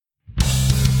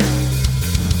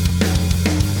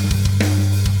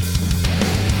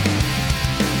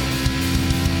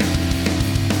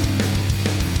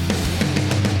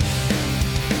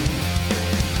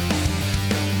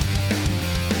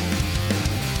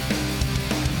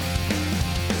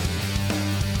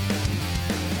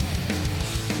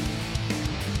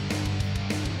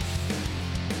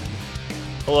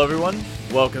Hello, everyone.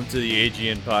 Welcome to the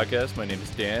AGN podcast. My name is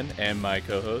Dan, and my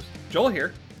co-host Joel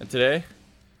here. And today,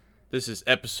 this is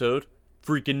episode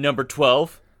freaking number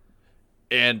 12.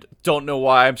 And don't know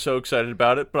why I'm so excited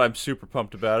about it, but I'm super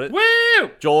pumped about it.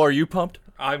 Woo! Joel, are you pumped?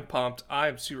 I'm pumped.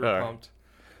 I'm super All right. pumped.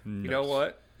 Nice. You know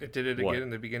what? It did it What? again in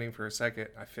the beginning for a second.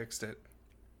 I fixed it.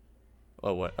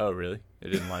 Oh, what? Oh, really? It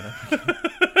didn't line up.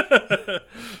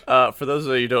 For those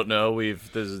of you who don't know,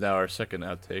 this is now our second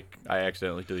outtake. I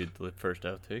accidentally deleted the first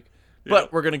outtake.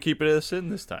 But we're going to keep it as in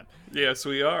this time. Yes,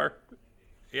 we are.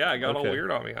 Yeah, it got all Okay.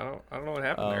 weird on me. I don't know what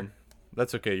happened there.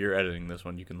 That's okay. You're editing this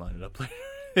one. You can line it up later.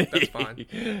 That's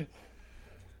fine.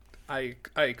 I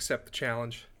accept the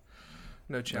challenge.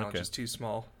 No challenge Okay. is too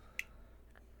small.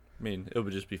 I mean, it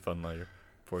would just be fun later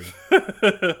for you.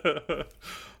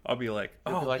 I'll be like,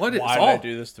 You'll oh, be like, what is why all? did I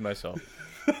do this to myself?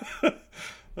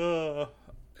 It'll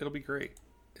be great.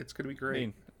 It's gonna be I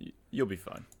great. mean, you'll be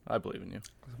fine. I believe in you.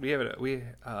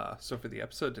 So for the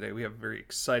episode today, we have a very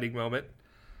exciting moment.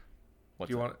 What's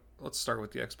Do you that? want? Let's start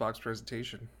with the Xbox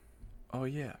presentation. Oh,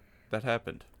 yeah. That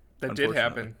happened. That did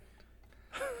Unfortunately.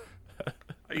 happen.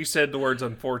 You said the words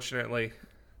 "unfortunately."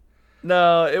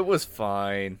 No, it was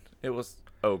fine. It was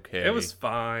okay. It was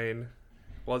fine.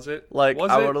 Was it? Like, was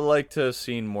I it? would have liked to have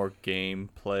seen more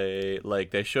gameplay.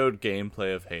 Like, they showed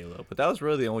gameplay of Halo, but that was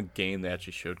really the only game they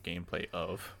actually showed gameplay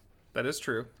of. That is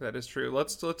true. That is true.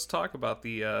 Let's talk about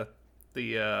the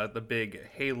big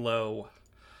Halo.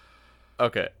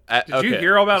 Okay. Did you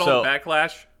hear about all the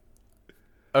backlash?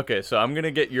 Okay, so I'm gonna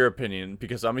get your opinion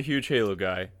because I'm a huge Halo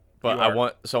guy, but You I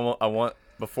are. want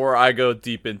before I go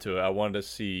deep into it, I wanted to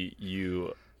see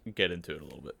you get into it a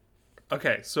little bit.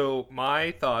 Okay, so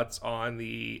my thoughts on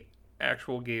the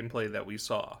actual gameplay that we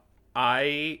saw.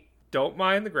 I don't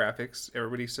mind the graphics.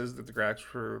 Everybody says that the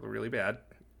graphics were really bad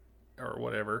or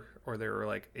whatever, or they were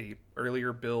like a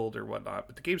earlier build or whatnot,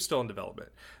 but the game's still in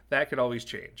development. That could always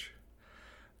change.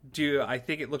 Do I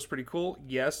think it looks pretty cool?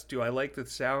 Yes. Do I like the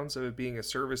sounds of it being a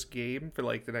service game for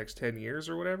like the next 10 years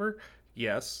or whatever?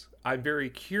 Yes. I'm very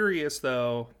curious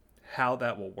though how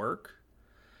that will work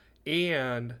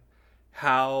and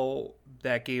how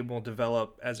that game will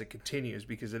develop as it continues,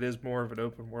 because it is more of an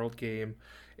open world game.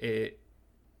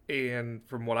 And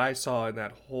from what I saw in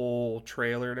that whole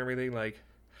trailer and everything, like,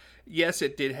 yes,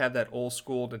 it did have that old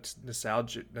school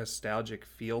nostalgic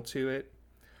feel to it,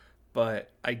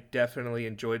 but I definitely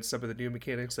enjoyed some of the new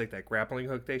mechanics, like that grappling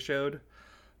hook they showed.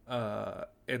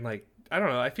 And like, I don't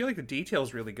know, I feel like the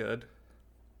detail's really good.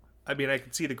 I mean, I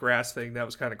could see the grass thing, that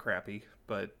was kind of crappy,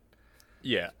 but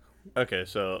Yeah. Okay,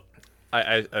 so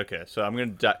so I'm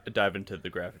gonna dive into the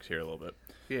graphics here a little bit.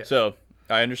 yeah. So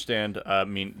I understand. I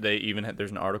mean, they even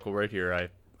there's an article right here.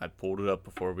 I pulled it up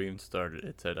before we even started.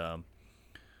 It said,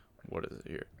 what is it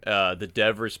here? The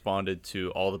dev responded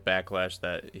to all the backlash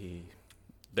that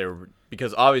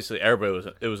because obviously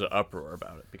it was an uproar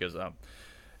about it because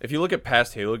if you look at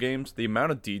past Halo games, the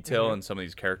amount of detail in some of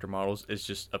these character models is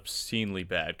just obscenely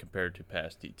bad compared to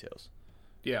past details.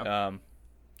 Yeah.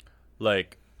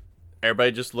 Like,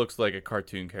 everybody just looks like a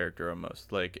cartoon character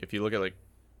almost. Like, if you look at like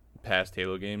past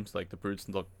Halo games, like the brutes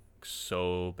look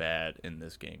so bad in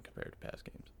this game compared to past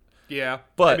games. Yeah.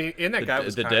 But I mean, and that guy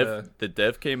was kind of... the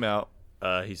dev came out.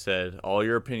 He said all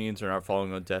your opinions are not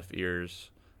falling on deaf ears.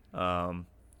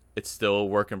 It's still a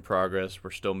work in progress.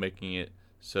 We're still making it,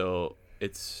 so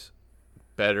it's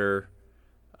better.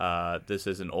 This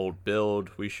is an old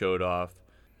build we showed off.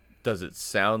 Does it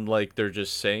sound like they're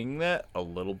just saying that a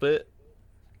little bit?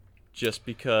 Just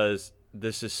because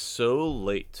this is so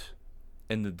late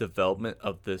in the development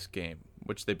of this game,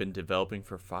 which they've been developing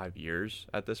for 5 years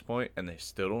at this point, and they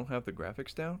still don't have the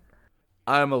graphics down?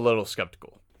 I'm a little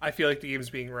skeptical. I feel like the game's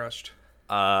being rushed.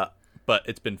 But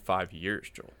it's been 5 years,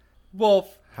 Joel. Well,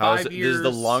 How is 5 it? years... This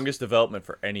is the longest development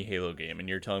for any Halo game, and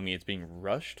you're telling me it's being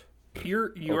rushed?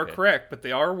 You are Okay. correct, but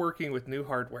they are working with new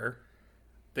hardware.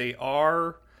 They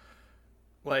are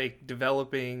like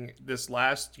developing this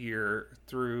last year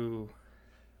through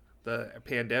the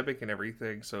pandemic and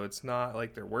everything, so it's not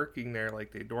like they're working there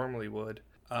like they normally would.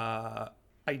 I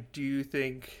do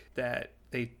think that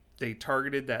they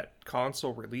targeted that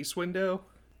console release window,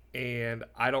 and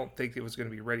I don't think it was going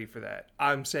to be ready for that.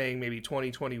 I'm saying maybe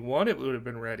 2021 it would have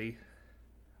been ready,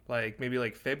 like maybe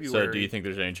like February. So do you think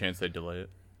there's any chance they delay it?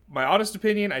 My honest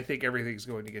opinion, I think everything's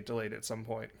going to get delayed at some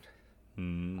point.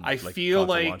 I feel console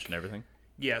like launch and everything.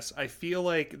 Yes, I feel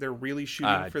like they're really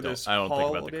shooting for this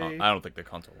holiday. I don't think the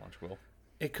console launch will.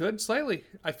 It could slightly.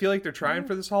 I feel like they're trying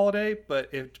for this holiday,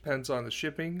 but it depends on the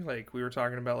shipping. Like we were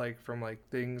talking about, like from like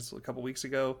things a couple weeks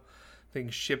ago,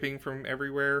 things shipping from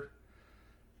everywhere.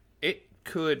 It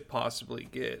could possibly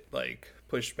get like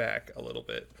pushed back a little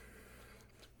bit.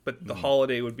 but the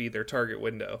holiday would be their target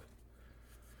window.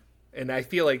 And I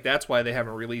feel like that's why they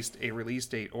haven't released a release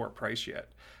date or a price yet.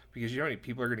 Because you know how many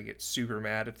people are going to get super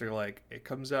mad if they're like, it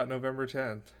comes out November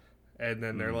 10th. And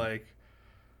then they're like,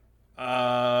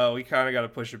 we kind of got to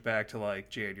push it back to like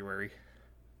January.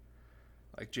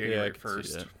 Like January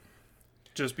 1st.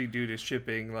 Just be due to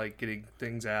shipping, like getting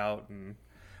things out. And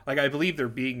like, I believe they're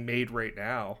being made right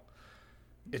now.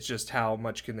 It's just how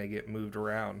much can they get moved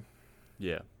around.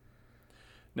 Yeah.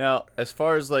 Now, as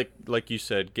far as like you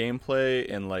said,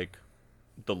 gameplay and like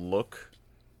the look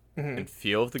and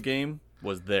feel of the game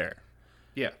was there.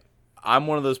 Yeah. I'm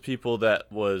one of those people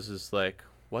that was just like,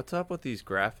 what's up with these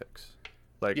graphics?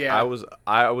 Like, Yeah.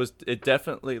 I was, it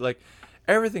definitely, like,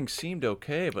 everything seemed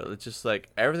okay, but it's just like,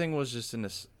 everything was just in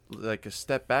like a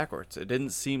step backwards. It didn't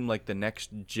seem like the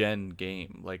next gen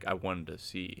game like I wanted to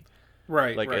see.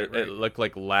 Right. Like, right. it looked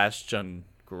like last gen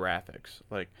graphics.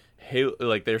 Like, Halo,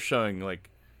 like, they're showing, like,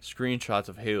 screenshots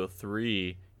of Halo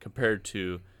 3 compared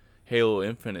to Halo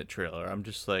Infinite trailer. I'm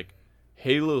just like,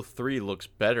 Halo 3 looks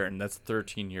better, and that's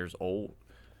 13 years old.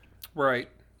 Right.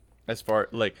 As far,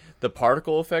 like, the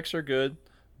particle effects are good,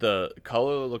 the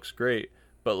color looks great,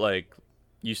 but, like,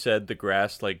 you said the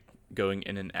grass, like, going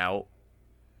in and out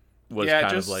was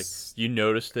kind of like, you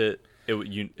noticed it, it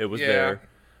was there.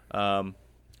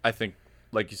 I think,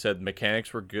 like you said,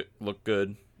 mechanics were good, look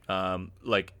good.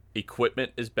 Like,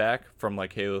 equipment is back from,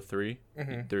 like, Halo 3.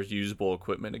 There's usable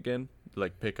equipment again,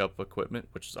 like pickup equipment,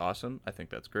 which is awesome. I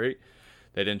think that's great.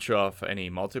 They didn't show off any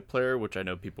multiplayer, which I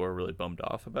know people are really bummed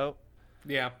off about.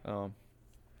 Yeah.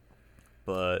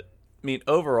 But I mean,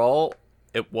 overall,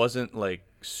 it wasn't like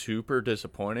super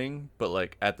disappointing, but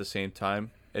like at the same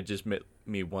time, it just made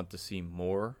me want to see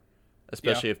more,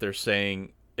 especially if they're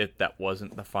saying if that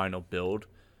wasn't the final build.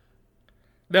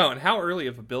 No, and how early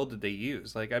of a build did they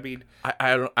use? Like, I mean,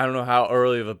 I don't know how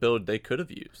early of a build they could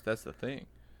have used. That's the thing.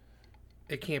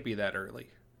 it can't be that early.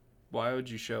 Why would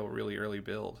you show a really early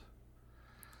build?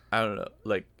 I don't know.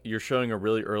 Like, you're showing a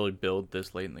really early build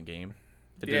this late in the game.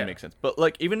 It Yeah. didn't make sense. But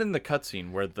like, even in the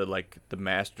cutscene where the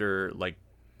master like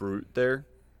brute there,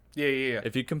 Yeah.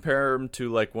 if you compare him to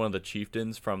like one of the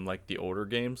chieftains from like the older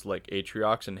games, like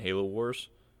Atriox and Halo Wars,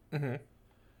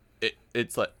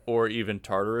 it's like, or even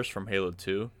Tartarus from Halo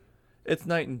 2, it's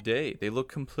night and day. They look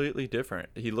completely different.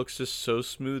 He looks just so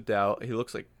smoothed out. He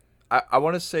looks like, I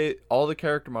want to say all the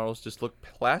character models just look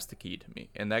plasticky to me,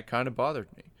 and that kind of bothered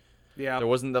me. Yeah. There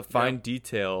wasn't the fine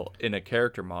detail in a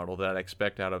character model that I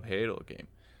expect out of a Halo game.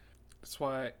 That's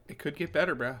why it could get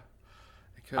better, bro.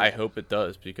 It could. I hope it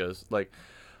does, because, like,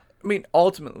 I mean,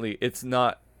 ultimately, it's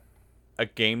not a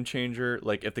game changer.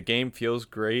 Like, if the game feels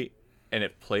great and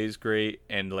it plays great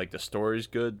and, like, the story's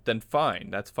good, then fine.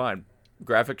 That's fine.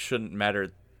 Graphics shouldn't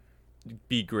matter,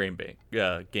 be game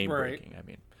breaking, I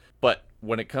mean. But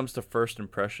when it comes to first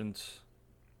impressions,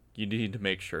 you need to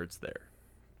make sure it's there.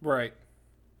 Right.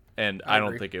 And I I don't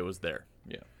agree. think it was there.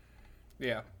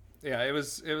 Yeah. It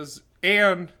was,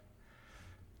 and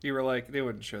you were like, they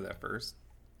wouldn't show that first.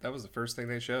 That was the first thing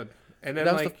they showed. And then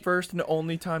That was like, the first and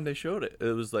only time they showed it.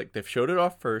 It was like, they've showed it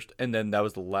off first, and then that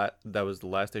was the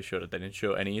last they showed it. They didn't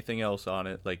show anything else on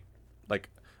it. Like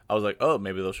I was like, oh,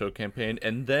 maybe they'll show campaign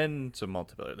and then some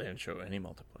multiplayer. They didn't show any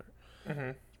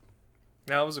multiplayer.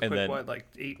 now it was a quick, then- what, like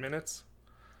 8 minutes?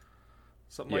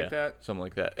 Something like that? Something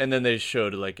like that. And then they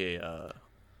showed like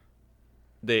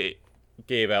they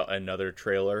gave out another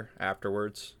trailer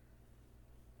afterwards.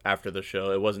 After the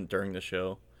show. It wasn't during the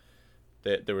show.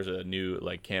 There was a new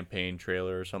like campaign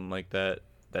trailer or something like that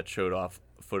showed off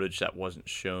footage that wasn't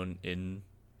shown in.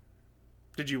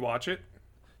 Did you watch it?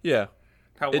 Yeah,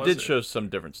 How it was did it? show some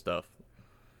different stuff,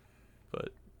 but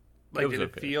Like, was did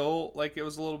it okay. feel like it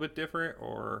was a little bit different,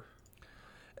 or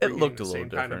it were you looked a getting the little same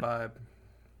different. kind of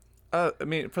vibe? I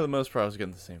mean, for the most part, I was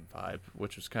getting the same vibe,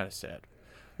 which was kind of sad.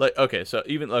 Like, so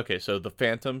the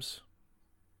Phantoms,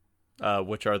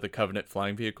 which are the Covenant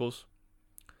flying vehicles,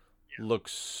 look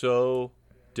so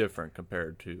different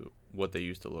compared to what they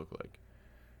used to look like.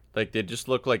 Like, they just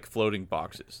look like floating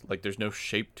boxes. Like, there's no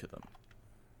shape to them.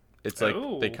 It's like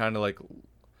Oh. they kind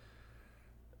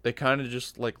of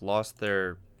just like lost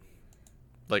their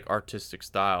like artistic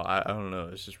style. I don't know.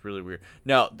 It's just really weird.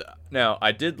 Now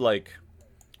I did like.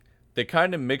 They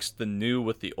kind of mixed the new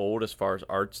with the old as far as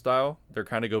art style. They're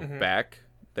kind of go back.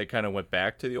 They kind of went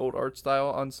back to the old art style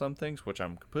on some things, which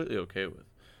I'm completely okay with.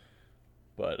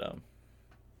 But I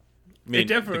mean,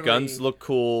 definitely- the guns look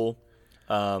cool.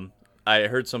 I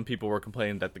heard some people were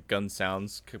complaining that the gun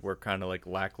sounds were kind of like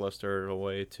lackluster in a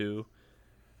way too.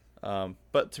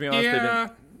 But to be honest, Yeah,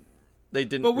 they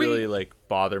didn't But we- really like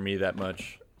bother me that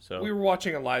much. So we were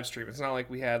watching a live stream. It's not like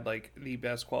we had like the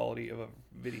best quality of a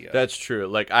video. that's true.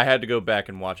 Like I had to go back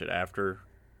and watch it after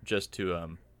just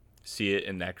to see it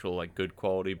in actual like good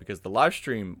quality because the live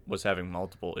stream was having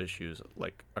multiple issues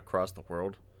like across the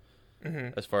world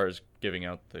as far as giving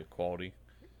out the quality.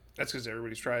 That's because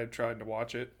everybody's trying to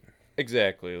watch it.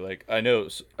 Exactly. Like I know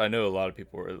a lot of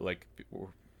people were like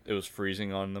it was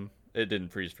freezing on them. It didn't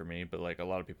freeze for me, but like a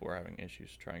lot of people were having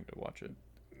issues trying to watch it.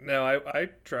 No,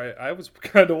 I was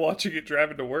kind of watching it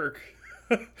driving to work.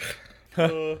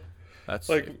 That's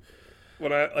Like sick.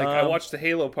 when I watched the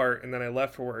Halo part and then I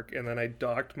left for work and then I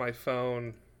docked my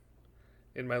phone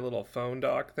in my little phone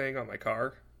dock thing on my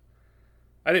car.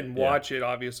 I didn't Yeah. watch it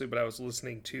obviously, but I was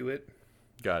listening to it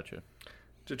Gotcha.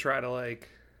 to try to like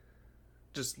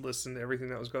just listen to everything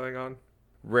that was going on.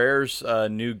 Rare's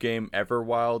new game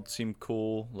Everwild seemed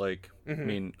cool. Like, I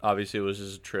mean, obviously it was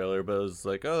just a trailer, but it was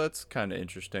like, oh, that's kind of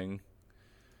interesting.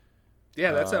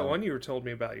 Yeah, that's that one you were told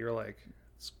me about. You're like,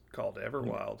 it's called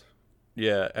Everwild.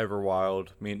 Yeah, Everwild.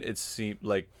 I mean, it seemed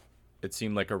like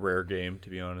a Rare game to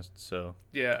be honest. So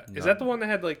Yeah, is that the one that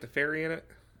had like the fairy in it?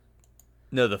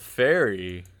 no, the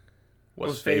fairy It was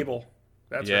was Fable.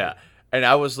 That's yeah, right. and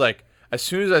I was like, as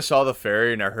soon as I saw the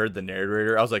fairy and I heard the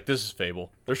narrator, I was like, this is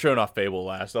Fable. They're showing off Fable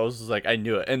last. I was just like, I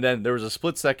knew it. And then there was a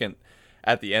split second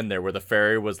at the end there where the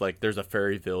fairy was like, there's a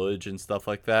fairy village and stuff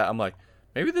like that. I'm like,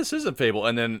 maybe this isn't Fable.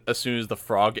 And then as soon as the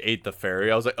frog ate the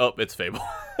fairy, I was like, oh, it's Fable.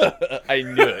 I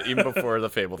knew it even before the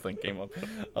Fable thing came up.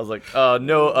 I was like,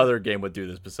 no other game would do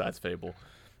this besides Fable.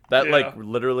 That Yeah. like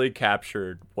literally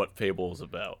captured what Fable is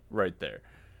about right there.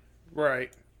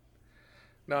 Right.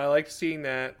 No, I liked seeing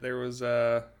that. There was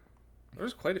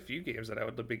quite a few games that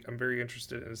I'm very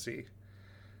interested in to see.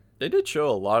 They did show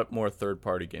a lot more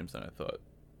third-party games than I thought.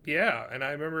 Yeah, and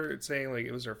I remember it saying like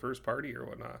it was their first party or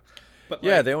whatnot. But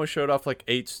Yeah, like, they only showed off like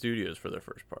 8 studios for their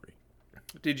first party.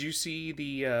 did you see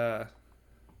the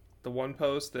one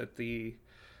post that I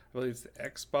believe it's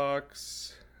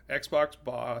the Xbox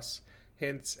boss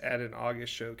hints at an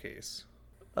August showcase?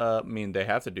 I mean, they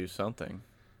have to do something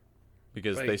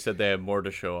because they Like- said they have more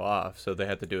to show off, so they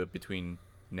had to do it between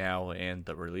now and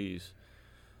the release.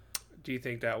 Do you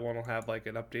think that one will have like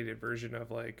an updated version of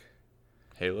like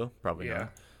Halo? Probably yeah?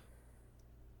 not.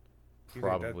 You think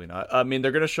Probably not. I mean,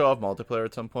 they're going to show off multiplayer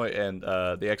at some point, and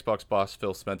the Xbox boss,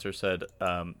 Phil Spencer, said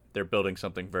they're building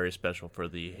something very special for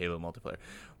the Halo multiplayer,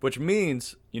 which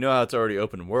means, you know how it's already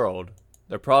open world,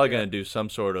 they're probably going to do some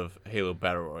sort of Halo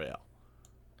Battle Royale.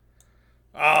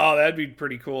 Oh, that'd be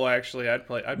pretty cool. Actually, I'd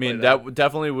play. I mean, that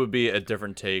definitely would be a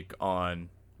different take on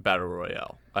Battle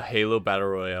Royale. A Halo Battle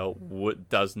Royale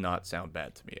does not sound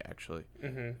bad to me, actually.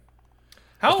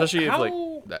 how, Especially if, how, like,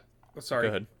 that. Sorry. Go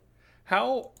ahead.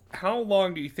 How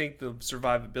long do you think the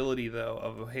survivability though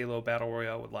of a Halo Battle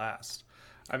Royale would last?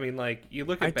 I mean, like you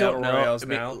look at Battle Royales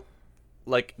now.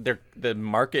 Like, the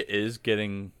market is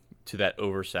getting to that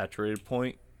oversaturated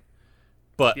point.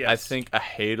 But I Yes. think a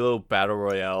Halo Battle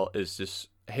Royale is just...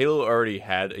 Halo already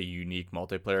had a unique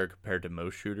multiplayer compared to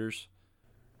most shooters.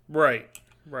 Right.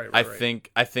 I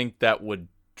think that would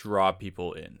draw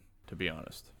people in, to be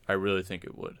honest. I really think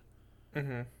it would.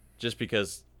 Just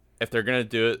because if they're gonna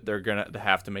do it, they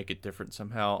have to make it different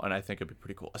somehow, and I think it'd be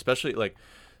pretty cool. Especially like,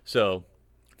 so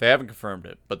they haven't confirmed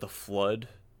it, but the Flood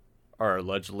are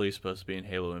allegedly supposed to be in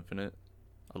Halo Infinite.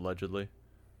 Allegedly,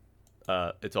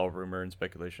 it's all rumor and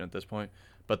speculation at this point.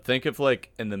 But think of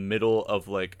like in the middle of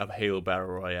like a Halo Battle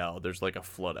Royale, there's like a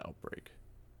flood outbreak.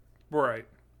 Right.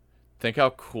 Think how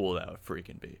cool that would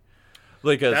freaking be.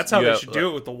 Like, That's how they should do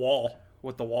it with the wall.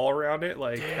 With the wall around it,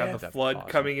 like Yeah, have the that'd be flood awesome.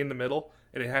 coming in the middle,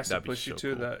 and it has to That'd be push you so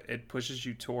to cool. it pushes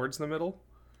you towards the middle.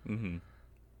 Mm-hmm.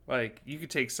 Like you could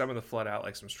take some of the flood out,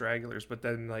 like some stragglers, but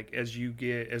then like as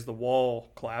the wall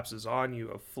collapses on you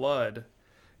of flood,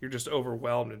 you're just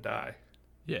overwhelmed and die.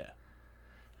 Yeah.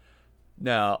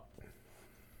 Now,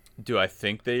 do I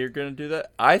think they are going to do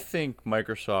that? I think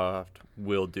Microsoft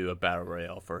will do a battle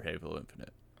royale for Halo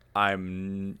Infinite.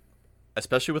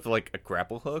 Especially with like a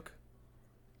grapple hook,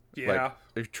 Yeah,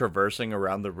 like traversing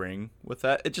around the ring with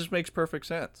that. It just makes perfect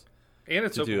sense and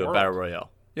it's to open do a world. battle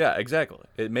royale. Yeah, exactly.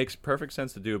 It makes perfect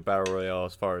sense to do a battle royale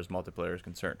as far as multiplayer is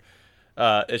concerned.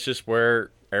 It's just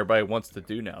where everybody wants to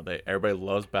do now. Everybody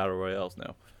loves battle royales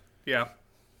now. Yeah,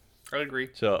 I agree.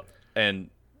 So, and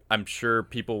I'm sure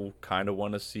people kind of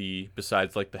want to see,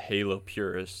 besides like the Halo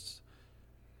purists,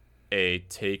 a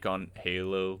take on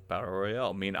Halo Battle Royale.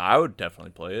 I mean, I would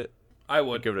definitely play it. I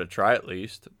would. Give it a try at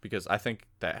least, because I think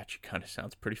that actually kind of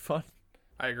sounds pretty fun.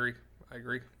 I agree. I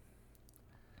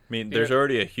mean, there's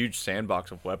already a huge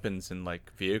sandbox of weapons and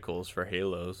like vehicles for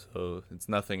Halo, so it's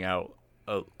nothing out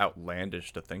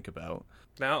outlandish to think about.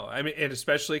 No, I mean, and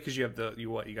especially because you have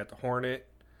you got the Hornet,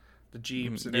 the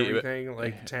Jeeps, and everything,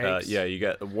 like tanks. Yeah, you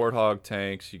got the Warthog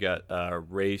tanks, you got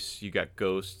Race, you got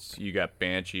Ghosts, you got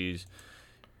Banshees,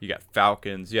 you got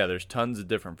Falcons. Yeah, there's tons of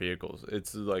different vehicles.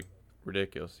 It's like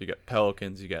ridiculous. You got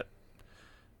Pelicans, you got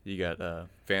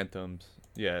Phantoms.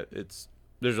 Yeah,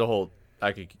 there's a whole.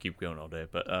 I could keep going all day,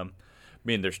 but I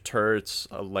mean, there's turrets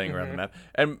laying around the map,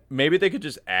 and maybe they could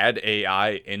just add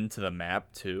AI into the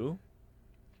map too.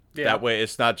 Yeah. That way,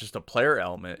 it's not just a player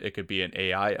element; it could be an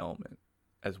AI element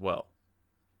as well.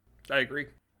 I agree.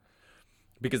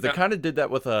 Because they kind of did that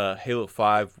with Halo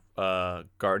 5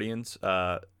 Guardians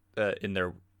in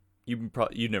their.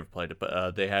 You never played it,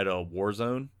 but they had a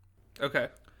Warzone. Okay.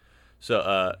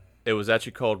 So it was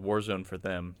actually called Warzone for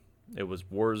them. It was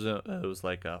Warzone. It was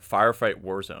like a firefight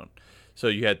Warzone. So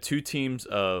you had two teams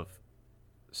of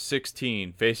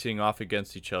 16 facing off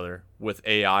against each other with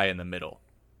AI in the middle.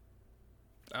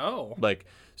 Oh. Like,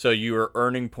 so you were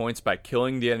earning points by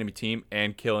killing the enemy team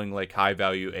and killing like high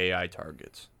value AI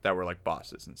targets that were like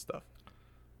bosses and stuff.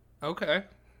 Okay.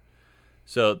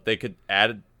 So they could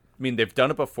add. I mean, they've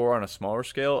done it before on a smaller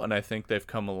scale, and I think they've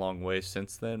come a long way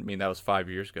since then. I mean, that was 5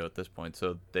 years ago at this point,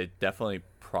 so they definitely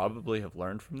probably have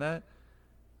learned from that,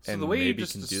 so and the way maybe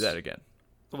can do that again.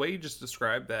 The way you just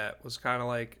described that was kind of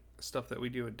like stuff that we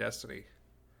do in Destiny.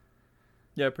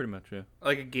 Yeah, pretty much, yeah.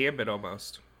 Like a Gambit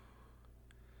almost.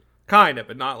 Kind of,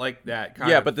 but not like that kind of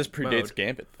Yeah, but this predates mode.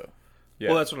 Gambit, though. Yeah.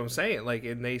 Well, that's what I'm saying. Like,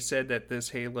 and they said that this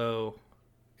Halo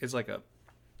is like a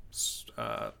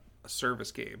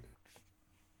service game.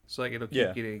 So like it'll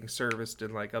keep getting serviced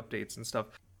and like updates and stuff.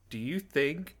 Do you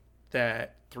think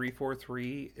that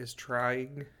 343 is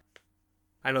trying?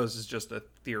 I know this is just a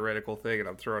theoretical thing and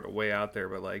I'm throwing it way out there,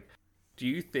 but like, do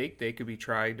you think they could be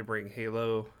trying to bring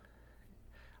Halo?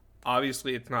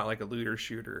 Obviously, it's not like a looter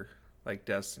shooter like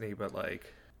Destiny, but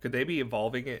like, could they be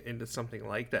evolving it into something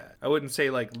like that? I wouldn't say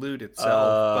like loot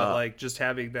itself, but like just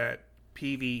having that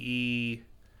PvE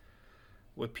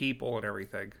with people and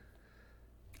everything.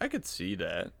 I could see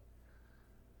that.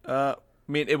 I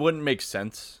mean, it wouldn't make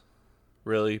sense,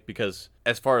 really, because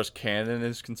as far as canon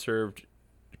is concerned,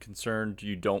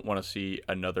 you don't want to see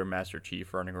another Master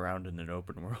Chief running around in an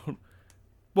open world.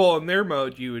 Well, in their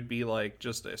mode, you would be like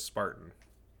just a Spartan.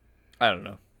 I don't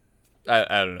know.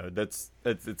 I don't know.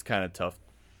 It's kind of tough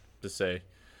to say.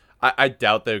 I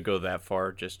doubt they would go that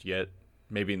far just yet.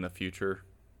 Maybe in the future,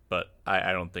 but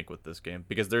I don't think with this game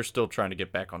because they're still trying to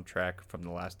get back on track from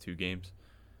the last two games.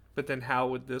 But then how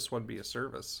would this one be a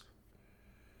service?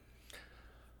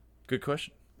 Good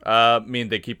question. I mean,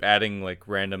 they keep adding like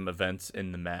random events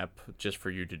in the map just for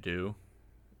you to do.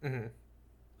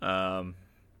 Mm-hmm.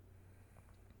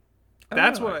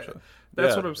 That's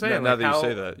what I'm saying. Now that you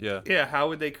say that, yeah. Yeah, how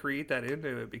would they create that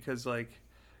into it? Because like,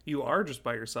 you are just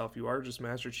by yourself. You are just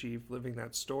Master Chief living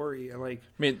that story, and like.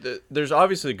 I mean, there's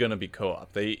obviously going to be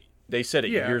co-op. They said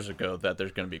it years ago that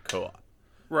there's going to be co-op.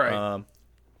 Right.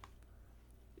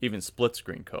 Even split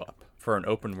screen co-op for an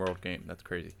open world game. That's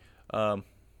crazy. That's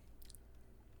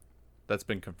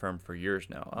been confirmed for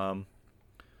years now.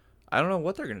 I don't know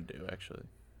what they're going to do, actually.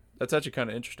 That's actually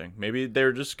kind of interesting. Maybe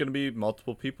they're just going to be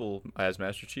multiple people as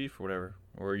Master Chief or whatever.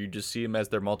 Or you just see him as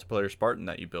their multiplayer Spartan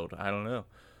that you build. I don't know.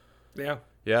 Yeah.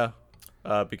 Yeah.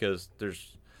 Because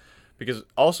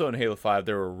also in Halo 5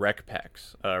 there were rec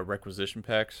packs, requisition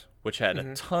packs, which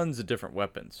had tons of different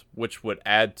weapons, which would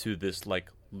add to this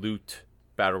like loot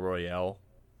battle royale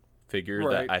figure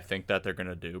that I think that they're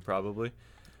gonna do probably.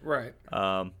 Right.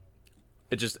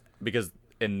 It just because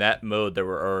in that mode there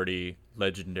were already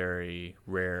legendary,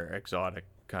 rare, exotic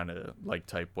kind of like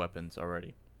type weapons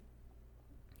already.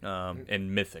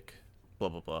 And mythic, blah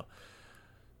blah blah.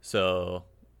 So,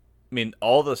 I mean,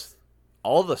 all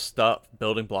the stuff,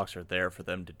 building blocks are there for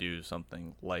them to do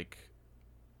something like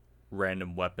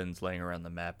random weapons laying around the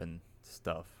map and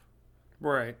stuff.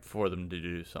 Right. For them to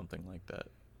do something like that.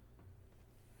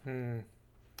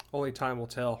 Only time will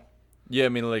tell. Yeah, I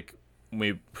mean, like,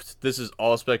 this is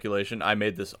all speculation. I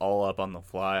made this all up on the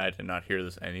fly. I did not hear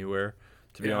this anywhere,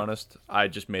 to be honest. I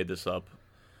just made this up.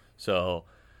 So,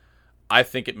 I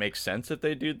think it makes sense if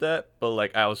they do that, but,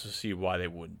 like, I also see why they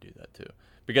wouldn't do that, too.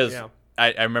 Because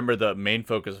I remember the main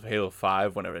focus of Halo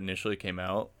 5 when it initially came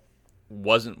out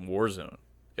wasn't Warzone.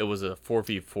 It was a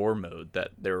 4v4 mode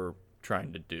that they were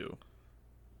trying to do.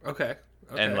 Okay.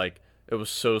 And, like, it was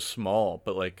so small,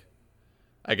 but, like,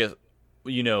 I guess,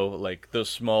 you know, like, those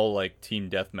small, like, team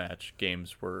deathmatch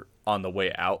games were on the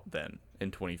way out then in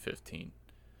 2015.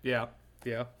 Yeah.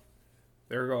 Yeah.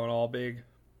 They were going all big.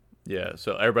 Yeah,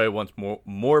 so everybody wants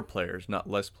more players, not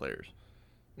less players.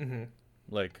 Mm-hmm.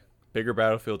 Like, bigger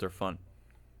battlefields are fun.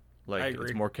 Like I it's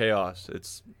agree. more chaos.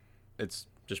 It's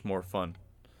just more fun.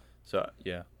 So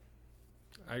yeah,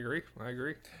 I agree. I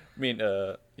agree. I mean,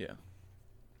 yeah.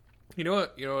 You know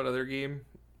what? You know what other game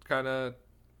kind of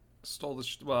stole the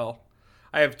well,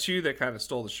 I have two that kind of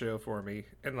stole the show for me,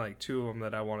 and like two of them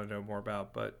that I want to know more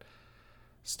about. But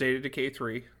State of Decay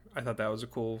 3, I thought that was a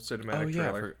cool Oh cinematic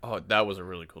yeah, trailer. oh that was a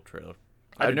really cool trailer.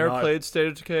 I I've did never not. played State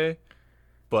of Decay,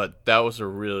 but that was a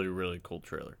really really cool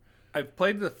trailer. I've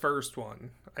played the first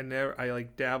one. I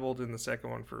like dabbled in the second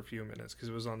one for a few minutes because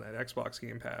it was on that Xbox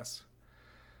Game Pass.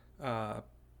 Uh,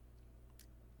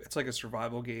 it's like a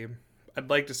survival game. I'd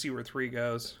like to see where 3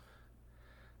 goes.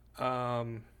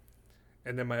 Um,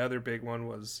 and then my other big one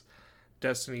was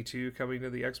Destiny 2 coming to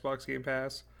the Xbox Game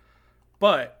Pass.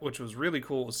 But which was really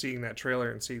cool was seeing that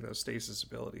trailer and seeing those stasis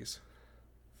abilities.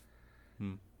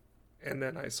 Hmm. And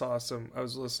then I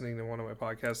was listening to one of my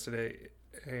podcasts today,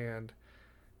 and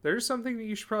there's something that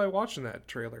you should probably watch in that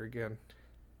trailer again.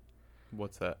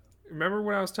 What's that? Remember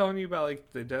when I was telling you about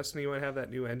like the Destiny might have that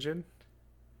new engine?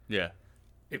 Yeah.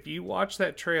 If you watch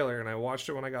that trailer, and I watched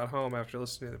it when I got home after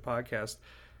listening to the podcast,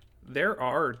 there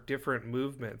are different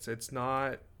movements. It's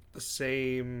not the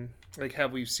same. Like,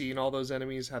 have we seen all those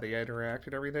enemies, how they interact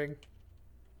and everything?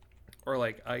 Or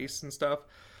like ice and stuff?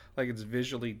 Like, it's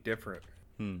visually different.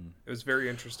 It was very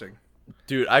interesting.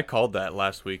 Dude, I called that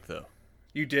last week though.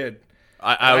 You did.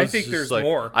 I I was think just there's like,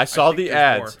 more. I saw think the there's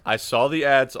ads. more. I saw the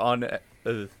ads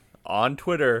on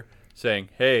Twitter saying,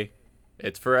 "Hey,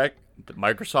 it's for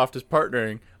Microsoft is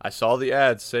partnering." I saw the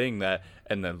ads saying that,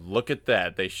 and then look at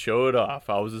that. They show it off.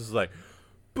 I was just like,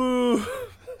 "Boo!"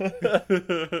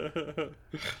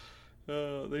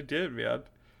 They did, man.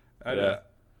 Yeah.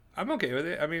 I'm okay with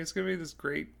it. I mean, it's gonna be this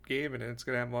great game, and it's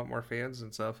gonna have a lot more fans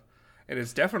and stuff. And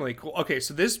it's definitely cool. Okay,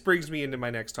 so this brings me into my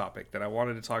next topic that I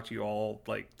wanted to talk to you all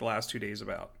like the last 2 days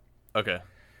about. Okay.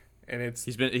 And it's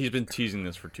He's been teasing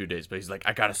this for 2 days, but he's like,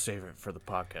 "I gotta save it for the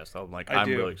podcast." I'm like, I "I'm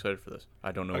do. really excited for this.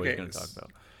 I don't know what he's Okay, gonna talk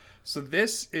about." so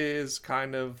this is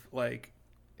kind of like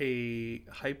a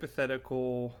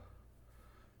hypothetical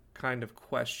kind of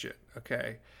question,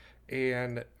 okay?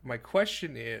 And my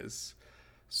question is,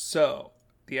 so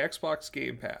the Xbox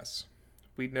Game Pass,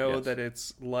 we know Yes. that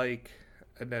it's like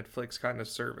a Netflix kind of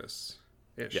service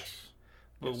ish, Yes.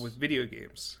 but Yes. with video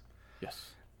games.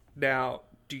 Yes. Now,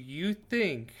 do you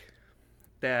think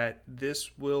that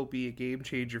this will be a game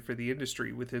changer for the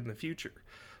industry within the future?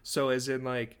 So, as in,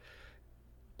 like,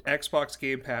 Xbox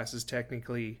Game Pass is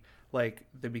technically like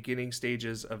the beginning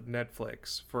stages of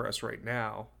Netflix for us right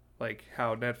now, like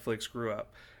how Netflix grew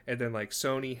up. And then like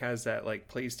Sony has that like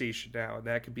PlayStation now, and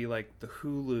that could be like the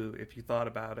Hulu if you thought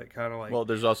about it, kind of like Well,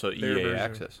 there's also their EA version.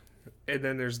 Access. And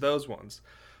then there's those ones.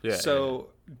 Yeah. So,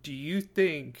 do you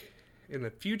think in the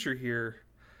future here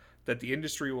that the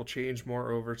industry will change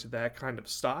more over to that kind of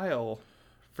style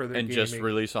for their And gaming? just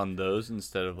release on those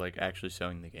instead of like actually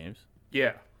selling the games.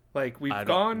 Yeah, like we've I don't.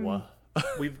 gone, What?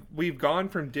 we've gone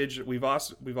from digital. We've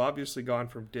obviously gone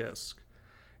from disc,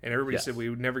 and everybody Yes. said we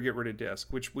would never get rid of disc,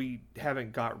 which we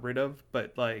haven't got rid of.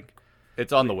 But like,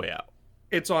 It's on the way out.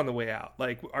 it's on the way out.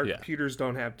 Like our Yeah. computers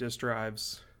don't have disk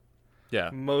drives. Yeah.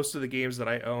 Most of the games that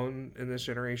I own in this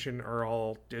generation are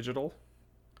all digital.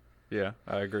 Yeah,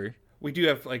 I agree. We do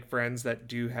have like friends that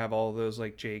do have all those.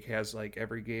 Like Jake has like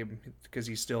every game because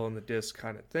he's still in the disc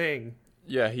kind of thing.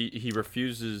 Yeah, he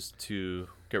refuses to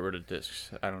get rid of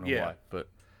discs. I don't know Yeah. why, but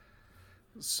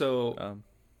So um,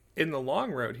 in the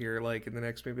long road here, like in the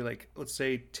next maybe like let's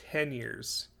say 10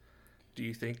 years, do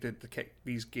you think that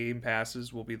these game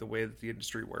passes will be the way that the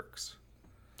industry works?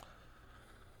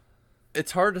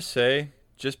 it's hard to say.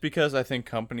 Just because I think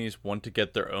companies want to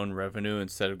get their own revenue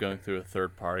instead of going through a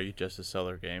third party just to sell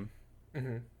their game.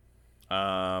 Mm-hmm.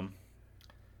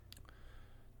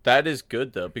 That is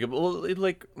good though, because well,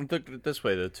 like look at it this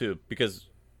way though too, because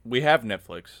we have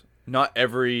Netflix. Not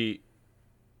every,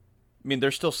 I mean, they're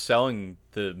still selling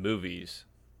the movies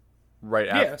right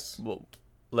after. Yes. Well,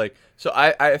 like so,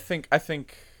 I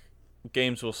think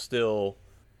games will still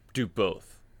do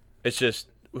both. It's just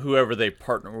whoever they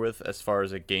partner with as far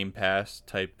as a Game Pass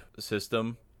type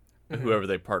system, whoever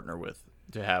they partner with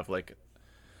to have like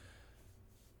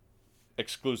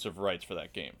exclusive rights for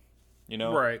that game. You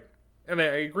know? Right. And I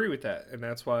agree with that. And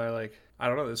that's why, like, I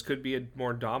don't know, this could be a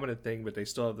more dominant thing, but they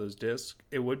still have those discs.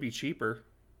 It would be cheaper.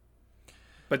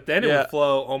 But then it Yeah. would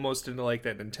flow almost into, like,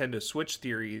 that Nintendo Switch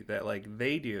theory that, like,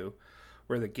 they do,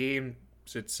 where the games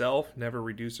itself never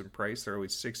reduce in price. They're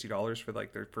always $60 for,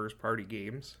 like, their first-party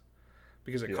games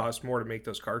because it costs more to make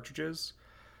those cartridges.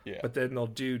 Yeah. But then they'll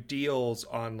do deals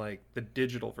on, like, the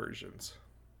digital versions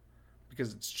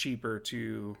because it's cheaper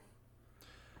to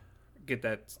get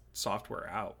that software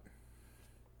out.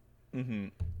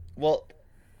 Well,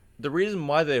 the reason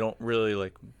why they don't really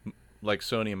like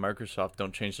Sony and Microsoft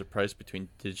don't change the price between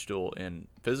digital and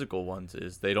physical ones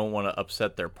is they don't want to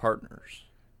upset their partners.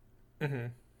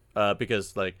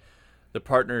 Because like the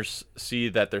partners see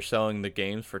that they're selling the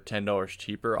games for $10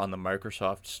 cheaper on the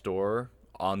Microsoft store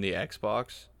on the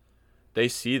Xbox. They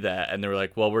see that and they're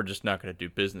like, well, we're just not going to do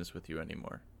business with you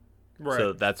anymore. Right.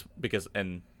 So that's because,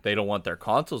 and they don't want their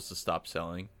consoles to stop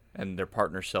selling, and their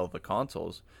partners sell the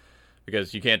consoles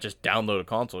because you can't just download a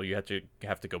console. You have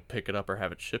to go pick it up or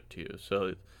have it shipped to you.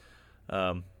 So,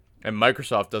 and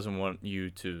Microsoft doesn't want you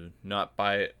to not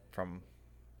buy it from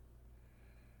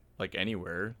like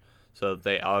anywhere. So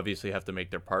they obviously have to make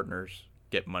their partners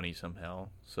get money somehow.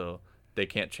 So they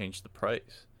can't change the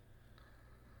price.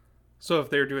 So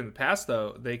if they were doing the past,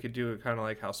 though, they could do it kind of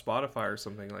like how Spotify or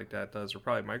something like that does, or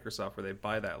probably Microsoft, where they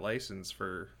buy that license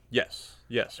for. Yes.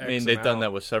 I mean, X they've done amount.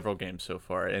 that with several games so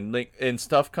far, and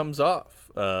stuff comes off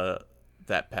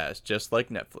that pass, just like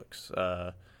Netflix.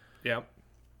 Yeah.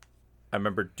 I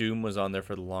remember Doom was on there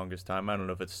for the longest time. I don't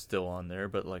know if it's still on there,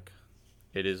 but like,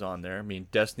 it is on there. I mean,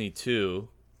 Destiny 2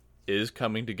 is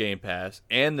coming to Game Pass,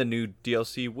 and the new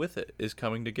DLC with it is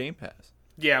coming to Game Pass.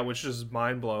 Yeah, which is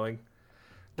mind blowing.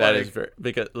 That is very,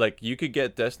 because like you could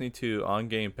get Destiny 2 on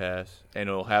Game Pass and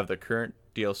it'll have the current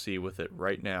DLC with it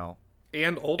right now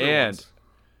And older ones.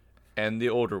 and the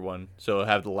older one. So it'll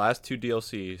have the last two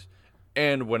DLCs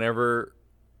and whenever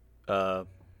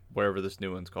whatever this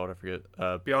new one's called, I forget.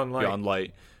 Beyond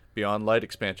Light. Beyond Light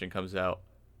expansion comes out,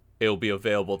 it'll be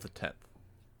available the 10th.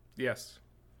 Yes.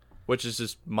 Which is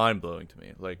just mind-blowing to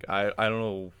me. Like I don't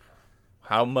know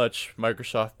how much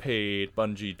Microsoft paid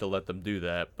Bungie to let them do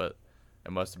that, but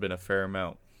it must have been a fair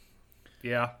amount.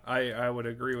 Yeah, I would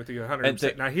agree with you 100%.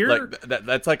 And Now here, like,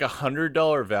 that's like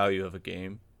 $100 value of a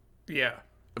game. yeah,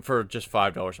 For just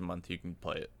 $5 a month, you can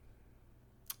play it.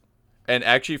 And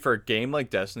actually, for a game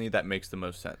like Destiny, that makes the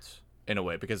most sense in a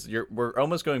way because we're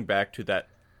almost going back to that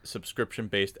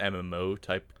subscription-based MMO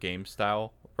type game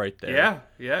style right there.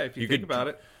 yeah. If you think about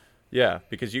it, Yeah,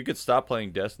 because you could stop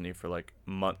playing Destiny for like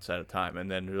months at a time, and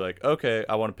then you're like, okay,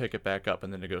 I want to pick it back up,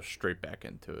 and then to go straight back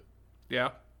into it. yeah.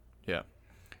 Yeah.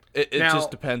 It Now-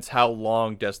 just depends how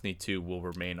long Destiny 2 will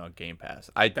remain on Game Pass.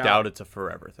 I doubt it's a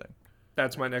forever thing.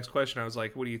 That's my next question. I was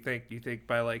like, what do you think? Do you think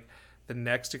by like the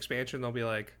next expansion they'll be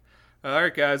like, all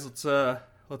right, guys,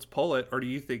 let's pull it, or do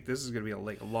you think this is going to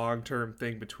be a long-term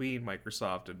thing between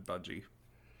Microsoft and Bungie?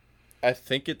 I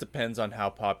think it depends on how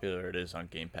popular it is on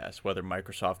Game Pass, whether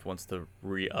Microsoft wants to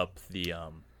re-up the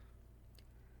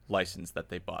license that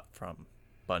they bought from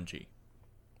Bungie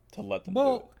to let them do it.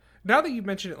 Well, now that you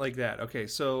mention it like that, okay,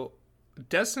 so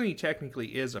Destiny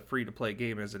technically is a free-to-play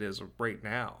game as it is right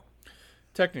now.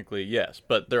 Technically, yes,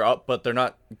 but they're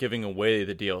not giving away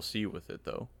the DLC with it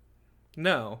though.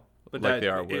 No, but Like they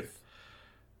are with.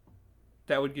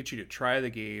 that would get you to try the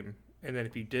game, and then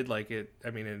if you did like it,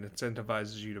 I mean, it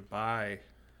incentivizes you to buy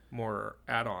more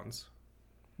add-ons.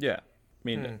 Yeah. I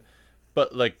mean,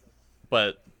 but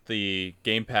the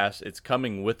Game Pass, it's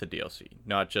coming with the DLC,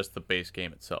 not just the base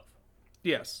game itself.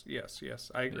 Yes,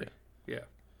 I agree. Yeah.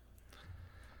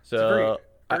 So very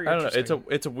I don't know. interesting.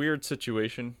 It's a weird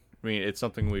situation. I mean, it's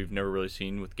something we've never really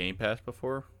seen with Game Pass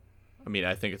before. I mean,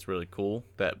 I think it's really cool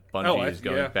that Bungie is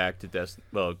going back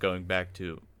to going back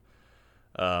to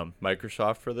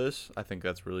Microsoft for this. I think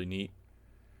that's really neat.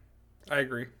 I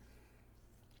agree.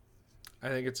 I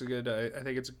think it's a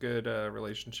good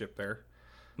relationship there.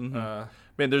 I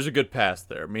mean, there's a good pass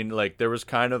there. I mean, like there was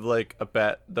kind of like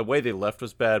the way they left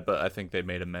was bad, but I think they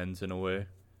made amends in a way.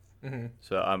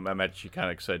 So I'm actually kind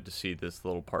of excited to see this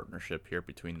little partnership here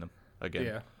between them again.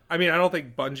 Yeah. I mean, I don't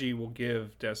think Bungie will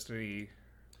give Destiny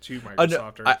to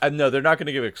Microsoft. No, they're not going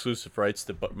to give exclusive rights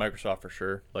to Microsoft for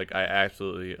sure. Like, I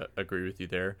absolutely agree with you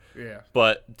there. Yeah.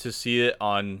 But to see it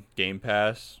on Game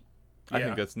Pass, I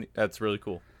Yeah. think that's really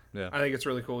cool. Yeah. I think it's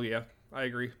really cool. Yeah, I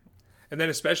agree. And then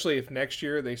especially if next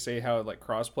year they say how like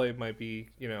crossplay might be,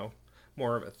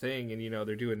 more of a thing, and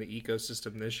they're doing the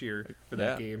ecosystem this year for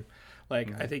that game.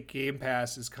 Like I think Game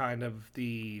Pass is kind of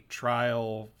the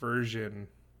trial version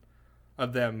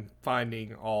of them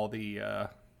finding all the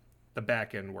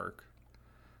back end work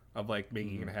of like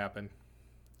making it happen,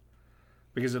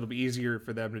 because it'll be easier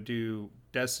for them to do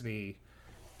Destiny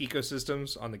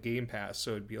ecosystems on the Game Pass.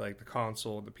 So it'd be like the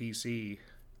console and the PC,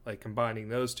 like combining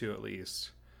those two at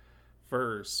least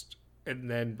first,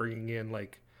 and then bringing in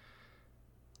like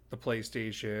the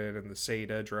PlayStation and the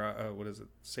SATA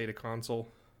SATA console,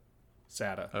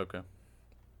 SATA. Okay.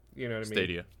 You know what I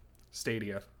mean?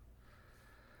 Stadia.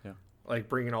 Yeah. Like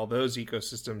bringing all those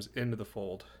ecosystems into the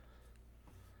fold.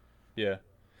 Yeah.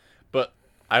 But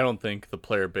I don't think the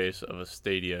player base of a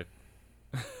Stadia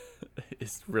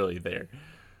is really there.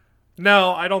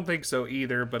 No, I don't think so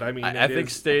either. But I mean, I think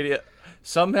Stadia.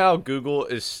 Somehow Google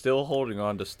is still holding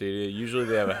on to Stadia. Usually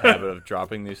they have a habit of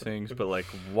dropping these things, but like,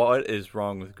 what is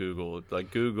wrong with Google?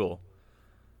 Like, Google,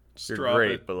 you're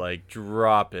great, but like,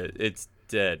 drop it. It's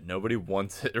dead. Nobody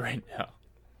wants it right now.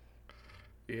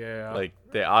 Yeah. Like,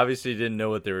 they obviously didn't know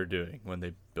what they were doing when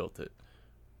they built it.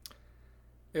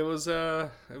 It was a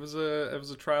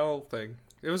trial thing.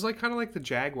 It was like kind of like the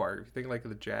Jaguar. If you think like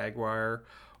the Jaguar,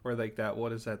 or like that,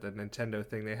 what is that? The Nintendo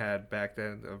thing they had back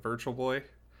then, the Virtual Boy.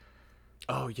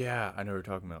 Oh yeah, I know what you're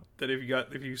talking about. That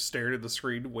if you stared at the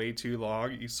screen way too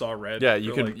long, you saw red. Yeah,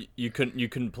 you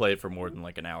couldn't play it for more than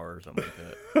like an hour or something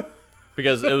like that.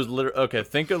 Because it was literally okay.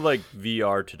 Think of like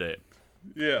VR today.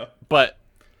 Yeah. But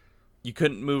you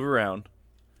couldn't move around.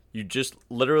 You just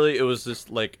literally it was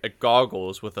just like a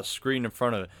goggles with a screen in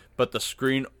front of it, but the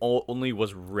screen only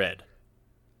was red.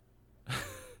 And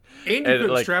you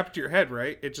couldn't strap it to your head,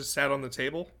 right? It just sat on the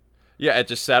table. Yeah, it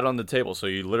just sat on the table, so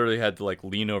you literally had to like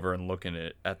lean over and look in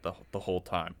it at the whole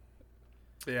time.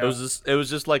 Yeah. It was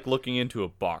just like looking into a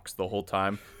box the whole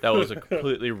time. That was a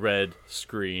completely red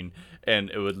screen, and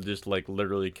it would just like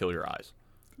literally kill your eyes.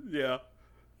 Yeah.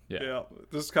 Yeah. Yeah.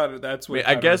 This kind of that's what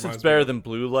I guess it's better than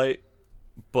blue light,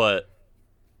 but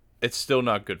it's still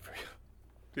not good for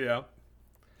you. Yeah.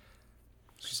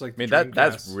 It's just like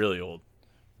that's really old.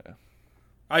 Yeah.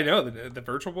 I know the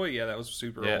Virtual Boy. Yeah, that was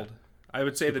super old. I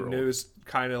would say the newest,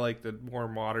 kind of like the more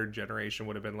modern generation,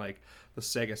 would have been like the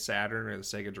Sega Saturn or the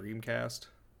Sega Dreamcast.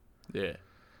 Yeah.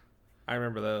 I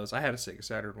remember those. I had a Sega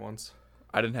Saturn once.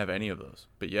 I didn't have any of those,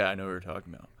 but yeah, I know what you're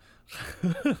talking about.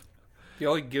 The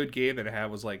only good game that I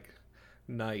had was like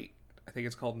Night. I think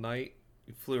it's called Night.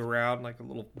 You flew around like a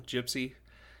little gypsy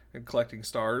and collecting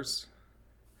stars.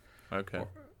 Okay.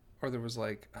 Or there was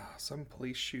like some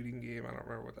police shooting game. I don't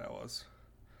remember what that was.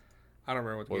 I don't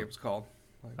remember what the game was called.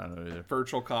 Like, I don't know either.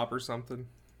 Virtual Cop or something.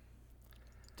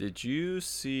 Did you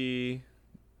see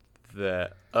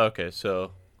that? Okay,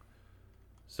 so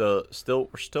we're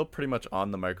still pretty much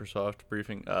on the Microsoft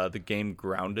briefing. The game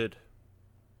Grounded.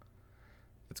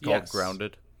 It's called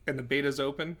Grounded. And the beta's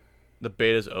open. The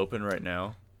beta's open right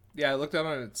now. Yeah, I looked out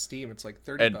on its Steam. It's like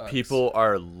 $30. And people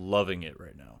are loving it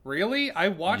right now. Really? I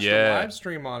watched a live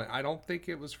stream on it. I don't think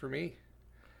it was for me.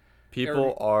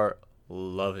 People are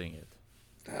loving it.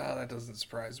 Oh, that doesn't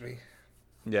surprise me.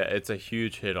 Yeah, it's a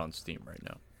huge hit on Steam right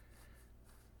now.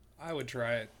 I would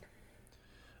try it.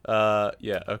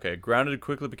 Yeah, okay. Grounded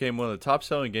quickly became one of the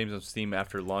top-selling games on Steam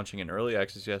after launching in early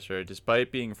access yesterday,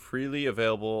 despite being freely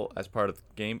available as part of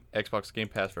Xbox Game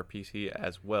Pass for PC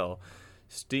as well.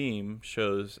 Steam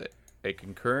shows a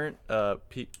concurrent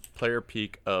player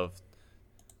peak of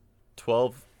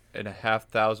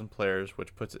 12,500 players,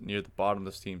 which puts it near the bottom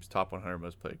of Steam's top 100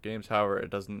 most played games. However, it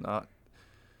does not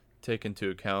take into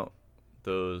account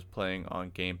those playing on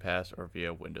Game Pass or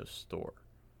via Windows Store.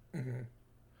 Mm-hmm.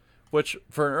 Which,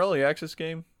 for an early access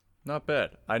game, not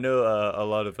bad. I know a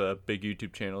lot of big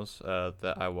YouTube channels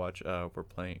that I watch were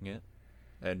playing it,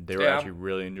 and they were actually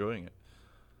really enjoying it.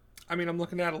 I mean, I'm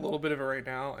looking at a little bit of it right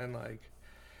now, and like,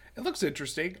 it looks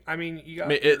interesting. I mean, you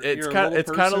got it's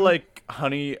kind of like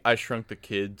Honey, I Shrunk the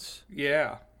Kids.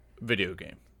 Yeah. Video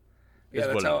game.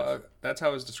 Yeah, that's how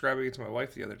I was describing it to my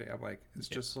wife the other day. I'm like, it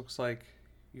just looks like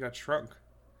you got shrunk.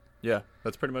 Yeah,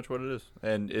 that's pretty much what it is,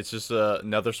 and it's just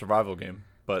another survival game,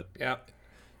 but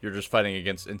you're just fighting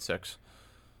against insects.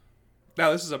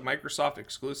 Now, this is a Microsoft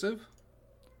exclusive?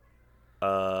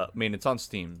 I mean, it's on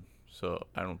Steam, so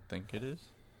I don't think it is.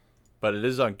 But it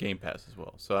is on Game Pass as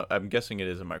well, so I'm guessing it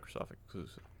is a Microsoft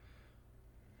exclusive.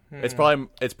 It's probably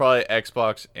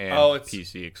Xbox and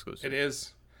PC exclusive. It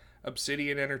is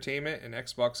Obsidian Entertainment and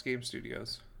Xbox Game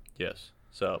Studios. Yes.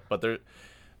 So,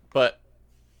 but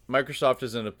Microsoft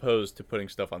isn't opposed to putting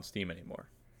stuff on Steam anymore.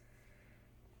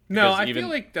 No, I feel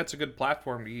like that's a good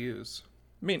platform to use.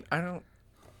 I mean,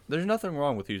 there's nothing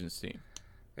wrong with using Steam.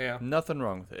 Yeah. Nothing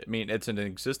wrong with it. I mean, it's an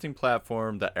existing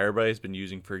platform that everybody's been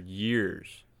using for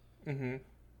years. Mm-hmm.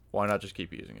 Why not just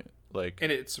keep using it?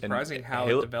 And it's surprising how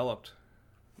it developed.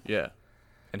 Yeah.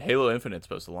 And Halo Infinite's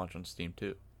supposed to launch on Steam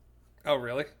too. Oh,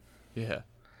 really? Yeah.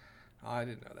 Oh, I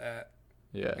didn't know that.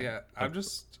 Yeah. Yeah.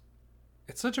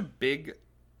 It's such a big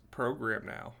program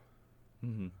now.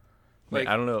 Mm-hmm. Like,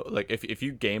 I don't know. Like, if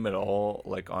you game at all,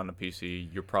 like on a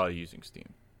PC, you're probably using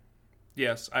Steam.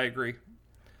 Yes, I agree.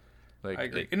 I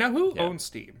agree. And now, who owns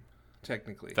Steam,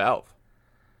 technically? Valve.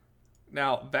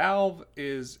 Now, Valve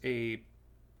is a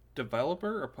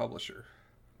developer or publisher?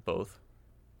 Both.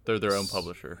 They're their own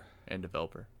publisher and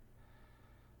developer.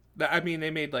 I mean,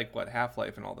 they made like what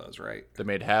Half-Life and all those, right? They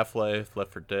made Half-Life,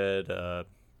 Left 4 Dead,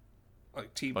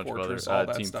 Like Team bunch of Fortress, other all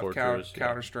that Team stuff. Fortress,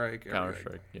 Counter Strike, Counter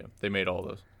Strike. Yeah, they made all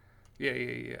those. Yeah,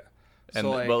 yeah, yeah. And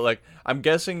So like, but like I'm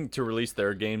guessing to release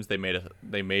their games, they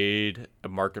made a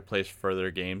marketplace for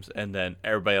their games, and then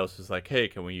everybody else is like, hey,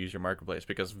 can we use your marketplace?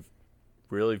 Because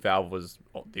really, Valve was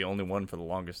the only one for the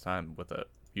longest time with a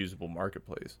usable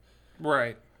marketplace,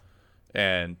 right.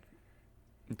 and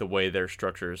the way their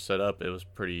structure is set up, it was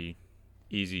pretty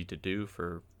easy to do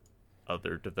for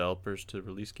other developers to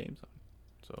release games on.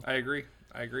 So I agree.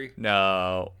 I agree.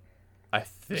 now, I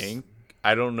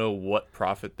don't know what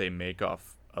profit they make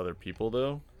off other people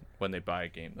though when they buy a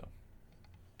game though.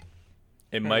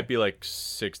 It might be like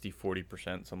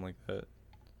 60-40%, something like that.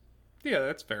 Yeah,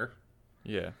 that's fair.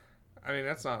 Yeah. I mean,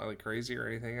 that's not like crazy or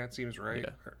anything. That seems right.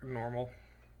 Yeah. Or normal.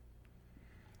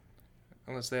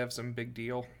 Unless they have some big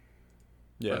deal.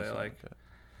 Yeah. But like,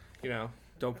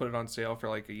 don't put it on sale for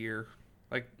like a year.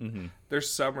 Like, Mm-hmm. their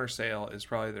summer sale is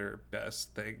probably their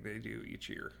best thing they do each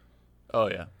year. Oh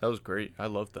yeah, that was great. I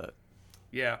loved that.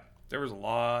 Yeah, there was a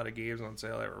lot of games on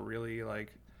sale that were really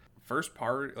like first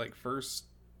part, like first,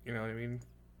 you know what I mean?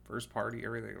 First party,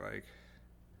 everything. Like,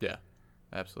 Yeah,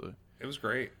 absolutely. it was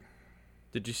great.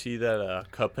 Did you see that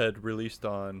Cuphead released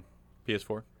on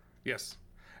PS4? Yes.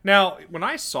 Now, when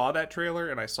I saw that trailer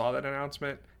and I saw that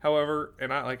announcement, however,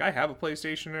 and I have a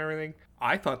PlayStation and everything,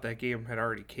 I thought that game had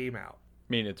already came out.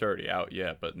 I mean, it's already out,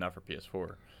 yeah, but not for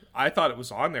PS4. I thought it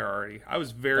was on there already. I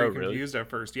was very really? confused at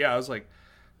first. Yeah, I was like,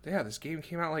 yeah, this game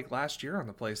came out like last year on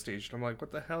the PlayStation. I'm like,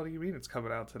 what the hell do you mean it's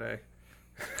coming out today?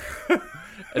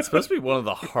 It's supposed to be one of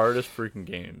the hardest freaking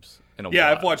games in a while.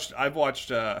 Yeah, I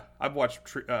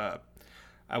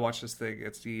watched this thing.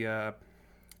 It's the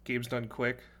Games Done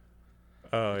Quick.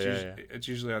 Oh It's yeah, usually, it's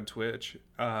usually on Twitch.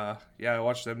 Yeah, I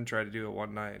watched them try to do it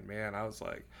one night. Man, I was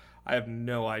like, I have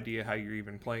no idea how you're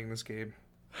even playing this game.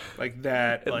 Like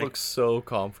that. It like, looks so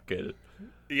complicated.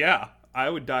 yeah, I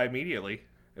would die immediately.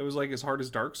 It was like as hard as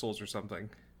Dark Souls or something.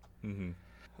 Mm-hmm.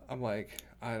 I'm like,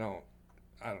 I don't know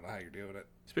how you're doing it.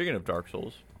 Speaking of Dark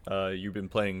Souls, you've been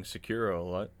playing Sekiro a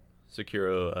lot.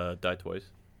 Sekiro died twice,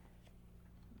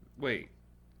 Wait,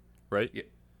 right? yeah,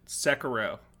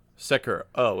 Sekiro. Sekiro.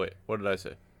 Oh wait, what did I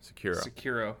say? Sekiro.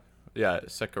 Sekiro. Yeah,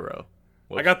 Sekiro.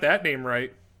 I got that name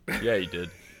right. Yeah, you did.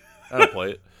 I don't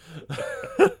play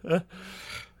it.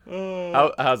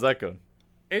 How's that going?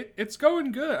 It's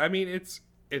going good. I mean, it's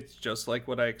just like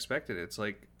what I expected. It's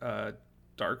like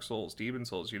Dark Souls, Demon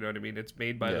Souls. You know what I mean? It's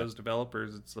made by those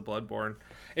developers. It's the Bloodborne.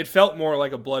 It felt more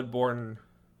like a Bloodborne,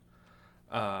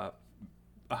 a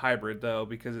hybrid though,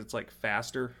 because it's like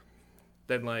faster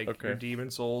than like your Demon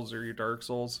Souls or your Dark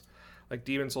Souls. Like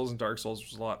Demon Souls and Dark Souls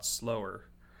was a lot slower,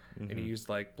 and you used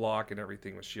like block and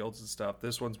everything with shields and stuff.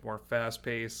 This one's more fast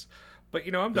paced. But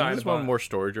I'm dying. This one more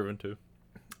story driven too.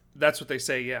 That's what they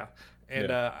say, yeah.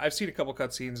 And I've seen a couple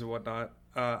cutscenes and whatnot.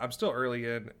 I'm still early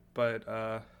in, but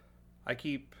I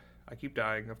keep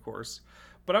dying, of course.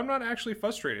 But I'm not actually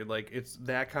frustrated. Like, it's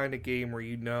that kind of game where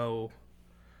you're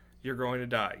going to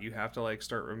die. You have to like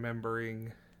start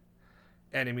remembering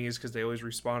enemies because they always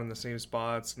respawn in the same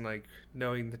spots, and like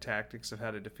knowing the tactics of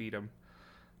how to defeat them.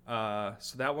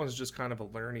 So that one's just kind of a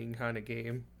learning kind of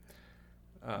game.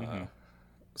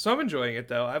 So I'm enjoying it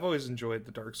though. I've always enjoyed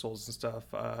the Dark Souls and stuff.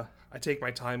 I take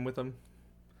my time with them.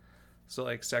 So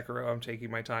like Sekiro, I'm taking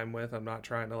my time with. I'm not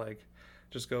trying to like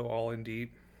just go all in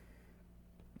deep.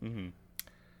 Mm-hmm.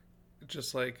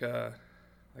 Just like I'm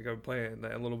playing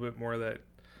a little bit more.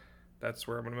 That's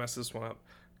where I'm gonna mess this one up.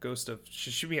 Ghost of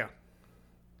Tsushima.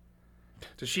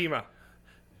 Tiramisu.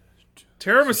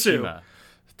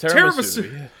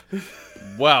 Tiramisu.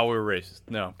 Wow, we're racist.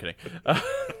 No, I'm kidding.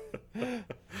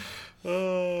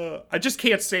 I just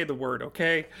can't say the word,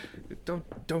 okay?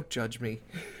 Don't judge me.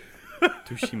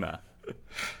 Tsushima.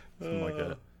 Something like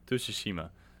that.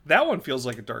 Tsushima. That one feels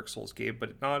like a Dark Souls game,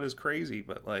 but not as crazy.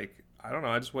 But like, I don't know.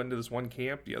 I just went into this one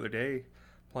camp the other day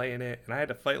playing it, and I had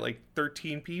to fight like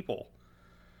 13 people,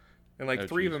 and like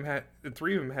three of them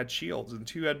had shields and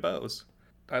 2 had bows.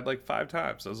 I had like 5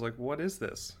 times. I was like, what is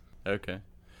this? Okay.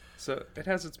 So it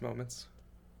has its moments.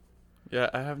 Yeah,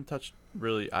 I haven't touched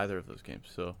really either of those games,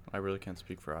 so I really can't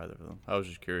speak for either of them. I was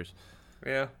just curious.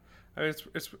 Yeah, I mean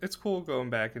it's cool going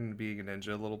back and being a ninja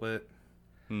a little bit.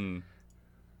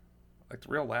 Like the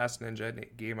real last ninja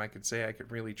game I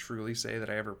could really truly say that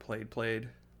I ever played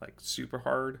like super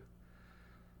hard.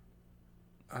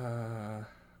 I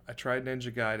tried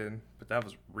Ninja Gaiden, but that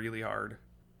was really hard.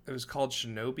 It was called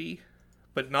Shinobi,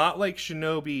 but not like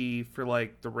Shinobi for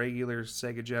like the regular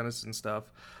Sega Genesis and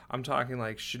stuff. I'm talking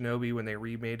like Shinobi when they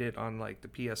remade it on like the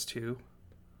PS2.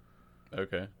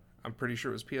 Okay. I'm pretty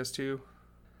sure it was PS2.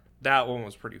 That one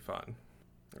was pretty fun.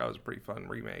 That was a pretty fun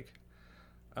remake.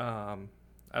 I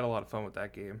had a lot of fun with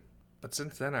that game. But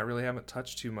since then, I really haven't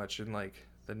touched too much in like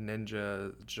the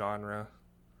ninja genre,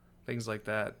 things like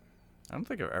that. I don't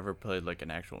think I've ever played like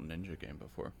an actual ninja game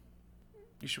before.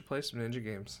 You should play some ninja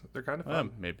games. They're kind of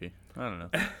fun. Maybe. I don't know.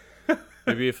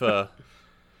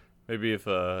 maybe if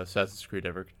Assassin's Creed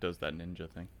ever does that ninja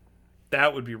thing.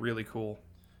 That would be really cool.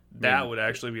 That would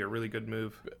actually be a really good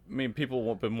move. I mean, people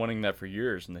have been wanting that for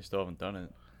years, and they still haven't done it.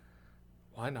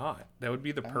 Why not? That would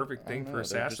be the perfect thing for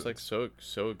Assassins. They're just like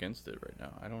so against it right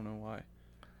now. I don't know why.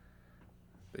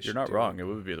 They You're not wrong. It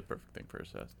would be the perfect thing for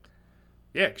Assassins.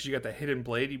 Yeah, because you got the hidden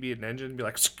blade. You'd be a ninja and be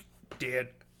like, dead.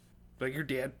 Like, you're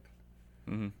dead.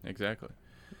 Exactly.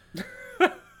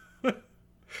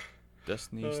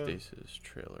 Destiny Stasis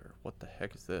trailer. What the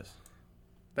heck is this?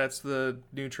 That's the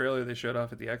new trailer they showed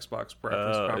off at the Xbox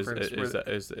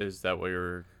conference. Is that what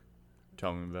you're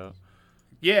telling me about?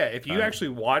 Yeah, if you actually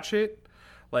watch it,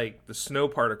 like the snow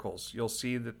particles, you'll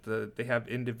see that they have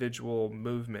individual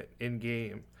movement in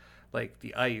game. Like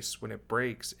the ice, when it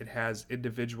breaks, it has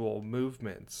individual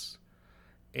movements.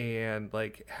 And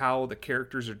like how the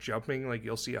characters are jumping, like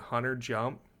you'll see a hunter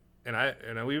jump. And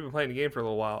we've been playing the game for a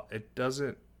little while. It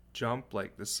doesn't jump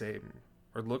like the same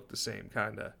or look the same,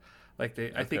 kind of. Like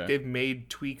I think they've made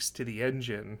tweaks to the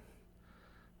engine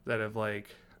that have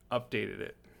like updated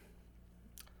it.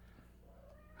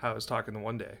 I was talking the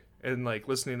one day and like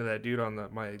listening to that dude on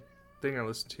my thing I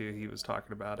listened to, he was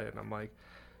talking about it, and I'm like,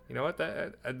 you know what?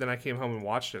 And then I came home and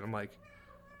watched it. I'm like,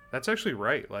 that's actually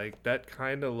right. Like that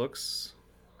kind of looks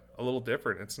a little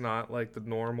different. It's not like the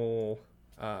normal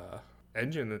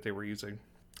engine that they were using.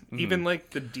 Even like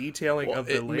the detailing of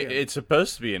the land. It's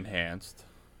supposed to be enhanced.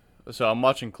 So I'm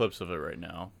watching clips of it right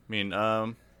now. I mean,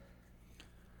 I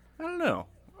don't know.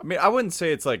 I mean, I wouldn't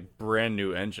say it's like brand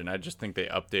new engine. I just think they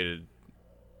updated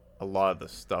a lot of the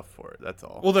stuff for it. That's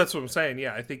all. Well, that's what I'm saying.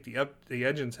 Yeah, I think the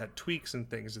engines had tweaks and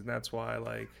things, and that's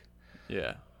why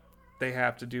they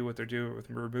have to do what they're doing with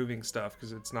removing stuff,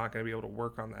 because it's not going to be able to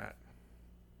work on that,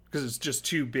 because it's just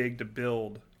too big to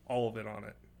build all of it on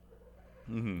it.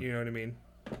 You know what I mean?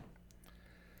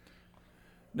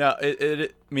 Now, I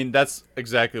mean, that's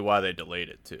exactly why they delayed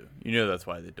it too. You know, that's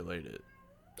why they delayed it.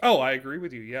 Oh, I agree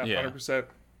with you. Yeah, 100%.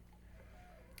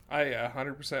 I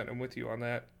 100% am with you on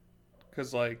that.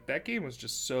 Because, like, that game was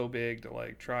just so big to,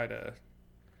 like, try to,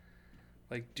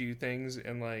 like, do things.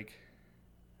 And, like,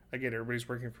 again, everybody's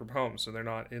working from home, so they're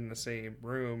not in the same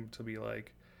room to be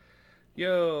like,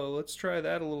 yo, let's try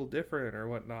that a little different or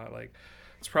whatnot. Like,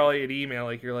 it's probably an email.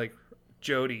 Like, you're like,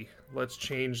 Jody, let's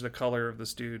change the color of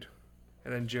this dude.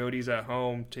 And then Jody's at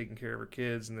home taking care of her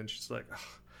kids, and then she's like,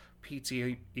 Pete's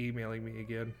emailing me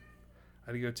again. I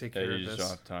had to go take care of this. You just don't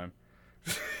have time.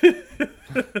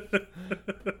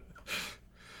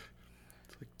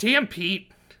 Damn,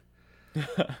 Pete.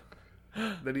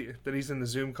 Then he's in the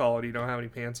Zoom call and you don't have any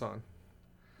pants on.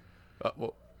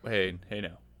 Well, hey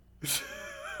now.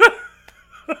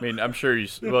 I mean, I'm sure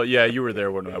you were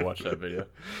there when I watched that video.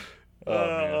 Oh,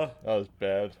 man. That was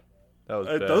bad.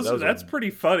 That's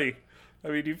pretty funny. I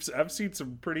mean, I've seen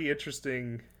some pretty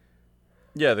interesting...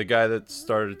 Yeah, the guy that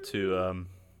started to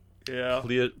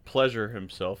pleasure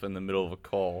himself in the middle of a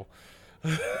call.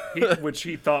 Which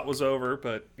he thought was over,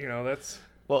 but, you know, that's...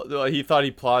 Well, he thought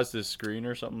he paused his screen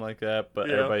or something like that, but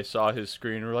everybody saw his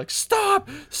screen and were like, stop!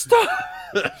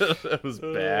 It was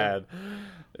bad.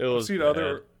 It was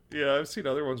bad. I've seen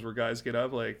other ones where guys get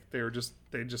up, like, they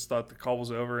just thought the call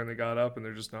was over and they got up and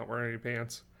they're just not wearing any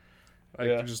pants. Like,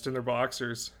 they're just in their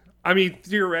boxers. I mean,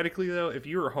 theoretically, though, if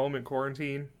you were home in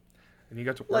quarantine and you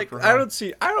got to work from home... I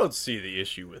don't see the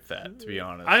issue with that, to be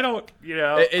honest. I don't,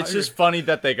 It's just funny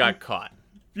that they got caught.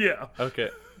 Yeah. Okay.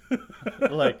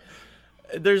 Like,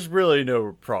 there's really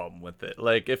no problem with it.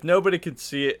 Like, if nobody can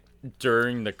see it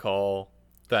during the call,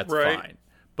 that's fine.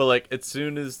 But, like, as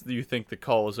soon as you think the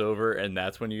call is over and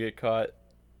that's when you get caught,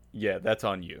 yeah, that's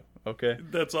on you. Okay?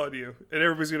 That's on you. And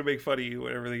everybody's going to make fun of you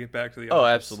whenever they get back to the office. Oh,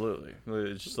 absolutely.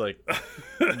 It's just like,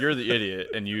 you're the idiot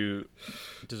and you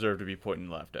deserve to be pointed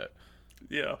and laughed at.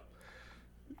 Yeah.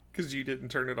 Because you didn't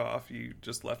turn it off. You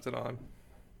just left it on.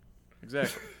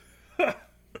 Exactly.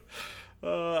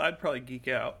 I'd probably geek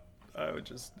out. I'd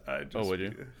just. Oh, would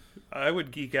you? I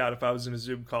would geek out if I was in a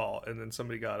Zoom call and then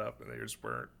somebody got up and they just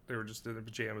weren't. They were just in their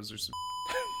pajamas or some.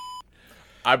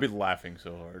 I'd be laughing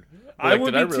so hard. Like, I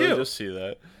would did be I really too. just see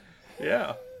that?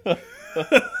 Yeah.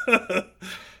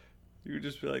 You would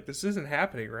just be like, this isn't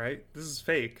happening, right? This is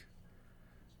fake.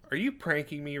 Are you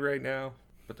pranking me right now?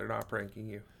 But they're not pranking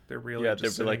you. They're really Yeah, just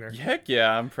they'd be sitting like, there. heck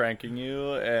yeah, I'm pranking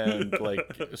you, and like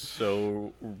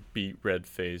so beat red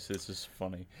face. This is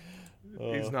funny.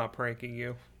 He's not pranking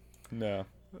you. No,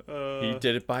 he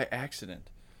did it by accident.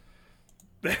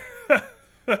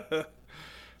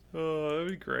 Oh, that'd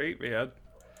be great, man.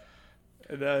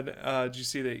 And then, did you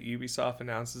see that Ubisoft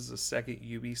announces a second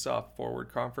Ubisoft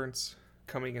Forward conference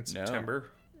coming in September?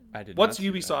 I did. What's not see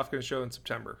Ubisoft going to show in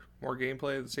September? More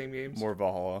gameplay of the same that. games? More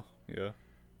Valhalla. Yeah.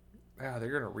 Yeah,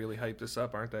 they're going to really hype this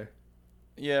up, aren't they?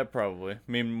 Yeah, probably. I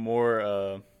mean,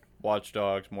 more Watch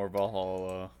Dogs, more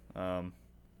Valhalla. I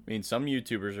mean, some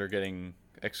YouTubers are getting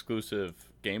exclusive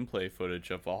gameplay footage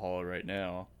of Valhalla right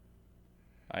now.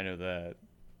 I know that.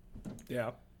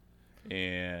 Yeah.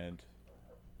 And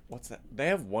what's that? They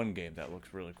have one game that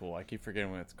looks really cool. I keep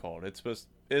forgetting what it's called. It's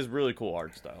really cool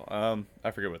art style. I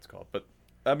forget what it's called, but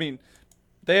I mean,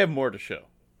 they have more to show.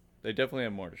 They definitely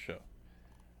have more to show.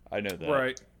 I know that.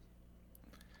 Right.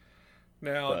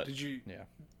 Now, But, did you Yeah.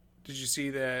 see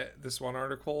that this one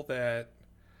article that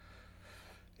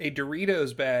a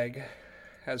Doritos bag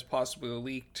has possibly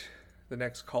leaked the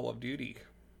next Call of Duty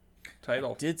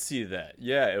title? Did see that?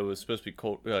 Yeah, it was supposed to be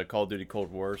Call of Duty Cold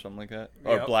War or something like that,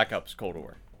 or Yep. Black Ops Cold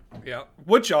War. Yeah.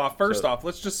 First off,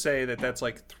 let's just say that that's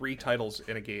like 3 titles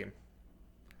in a game.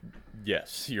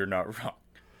 Yes, you're not wrong.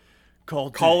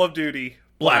 Call of Duty,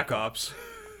 Black Ops,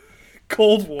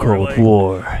 Cold War. Cold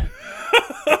War.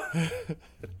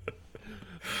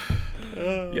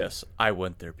 Yes, I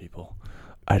went there, people.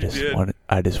 I just did.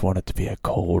 want it to be a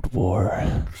Cold War.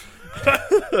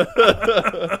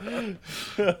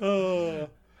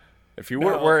 If you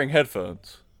weren't No. wearing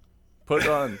headphones, put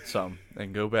on some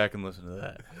and go back and listen to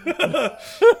that.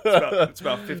 It's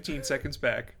about 15 seconds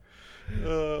back.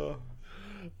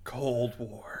 Cold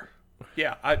War.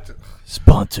 Yeah,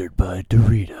 Sponsored by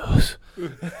Doritos.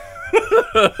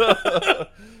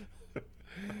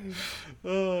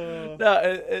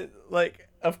 No, like,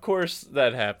 of course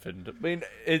that happened. I mean,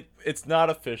 it's not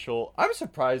official. I'm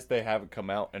surprised they haven't come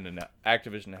out and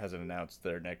Activision hasn't announced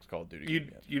their next Call of Duty game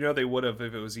yet. you know they would have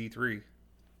if it was E3.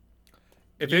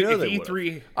 If You know if they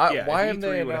E3, why if haven't they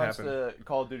E3 would've announced happened. a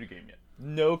Call of Duty game yet?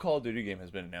 No Call of Duty game has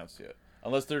been announced yet.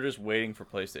 Unless they're just waiting for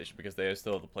PlayStation because they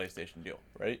still have the PlayStation deal,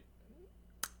 right?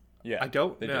 Yeah. I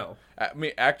don't they know. do. I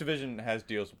mean, Activision has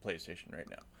deals with PlayStation right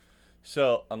now.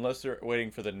 So, unless they're waiting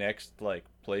for the next, like,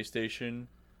 PlayStation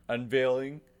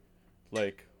unveiling,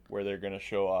 like, where they're going to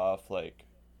show off, like,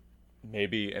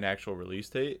 maybe an actual release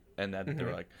date, and then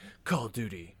they're like, Call of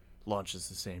Duty launches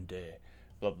the same day,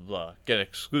 blah, blah, blah. Get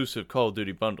exclusive Call of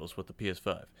Duty bundles with the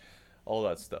PS5. All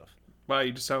that stuff. Wow,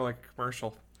 you just sound like a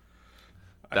commercial.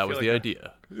 I That feel was like the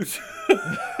idea.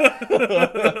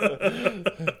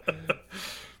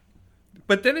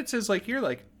 But then it says like here,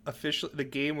 like officially, the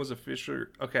game was officially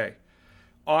okay.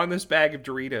 On this bag of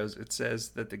Doritos, it says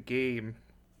that the game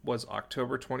was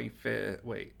October 25th.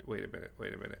 Wait a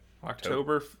minute.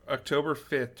 October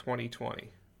 5th, 2020.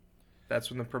 That's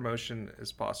when the promotion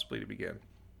is possibly to begin.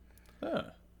 Huh.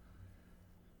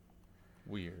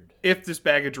 Weird. If this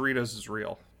bag of Doritos is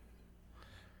real.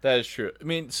 That is true. I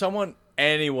mean,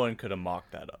 anyone could have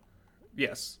mocked that up.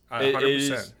 Yes, It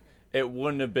 100%. It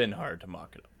wouldn't have been hard to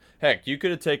mock it up. Heck, you could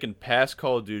have taken past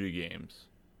Call of Duty games,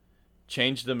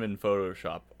 changed them in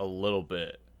Photoshop a little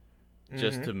bit,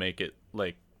 just to make it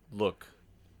like look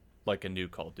like a new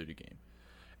Call of Duty game.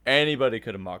 Anybody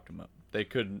could have mocked them up. They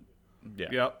couldn't. Yeah.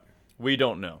 Yep, We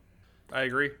don't know. I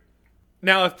agree.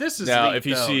 Now, if this is Now, leaked, if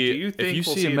you though, see do you think if you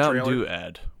we'll see a a Mountain trailer? Dew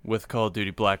ad with Call of Duty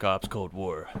Black Ops Cold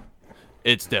War,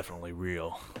 it's definitely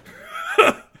real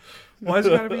Why is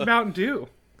it got to be Mountain Dew?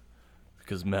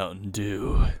 because Mountain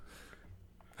Dew.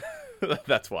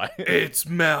 That's why. It's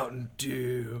Mountain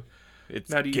Dew. It's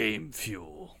Now, do you- game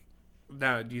fuel.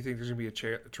 Now, do you think there's gonna be a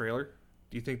trailer?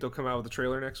 Do you think they'll come out with a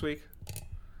trailer next week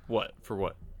What? For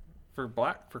what?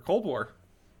 for Cold War?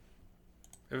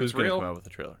 If Who's it's going to real, come out with the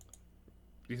trailer?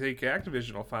 do you think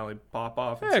Activision will finally pop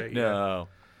off and Heck say, no.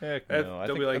 Heck That- no. I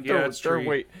they'll think be like, they're- yeah, it's they're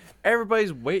true.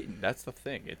 Everybody's waiting. That's the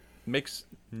thing. It makes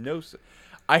no sense.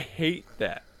 I hate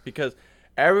that because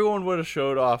everyone would have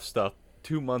showed off stuff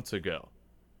 2 months ago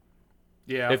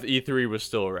yeah, if E3 was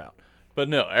still around. But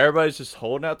no, everybody's just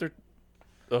holding out their.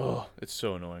 Oh, it's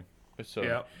so annoying. It's so. Yeah.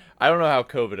 Annoying. I don't know how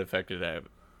COVID affected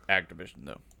Activision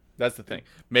though. That's the thing.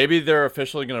 Maybe they're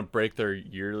officially going to break their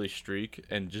yearly streak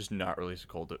and just not release a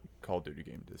Call of Duty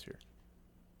game this year.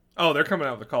 Oh, they're coming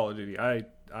out with a Call of Duty. I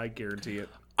guarantee it.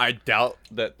 I doubt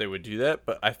that they would do that,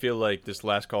 but I feel like this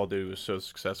last Call of Duty was so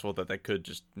successful that they could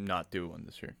just not do one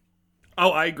this year. Oh,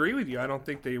 I agree with you. I don't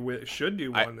think they should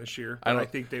do one this year. But I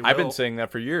think they will. I've been saying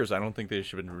that for years. I don't think they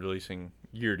should have been releasing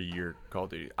year to year Call of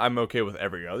Duty. I'm okay with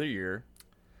every other year,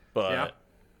 But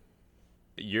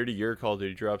year to year, Call of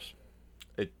Duty drops.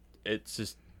 It's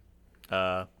just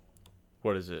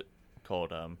what is it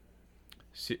called?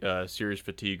 Series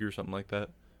fatigue or something like that.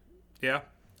 Yeah,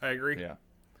 I agree. Yeah.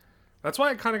 That's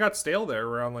why it kind of got stale there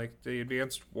around like the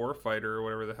Advanced Warfighter or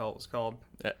whatever the hell it was called.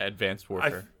 Advanced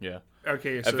Warfare. Yeah.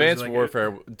 Okay, so Advanced like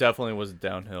Warfare definitely was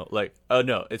downhill. Like, oh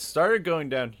no, it started going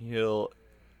downhill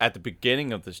at the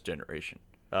beginning of this generation.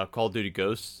 Call of Duty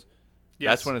Ghosts.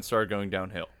 That's when it started going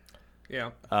downhill. Yeah.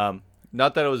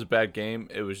 Not that it was a bad game.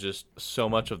 It was just so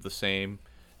much of the same.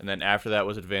 And then after that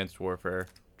was Advanced Warfare.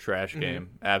 Trash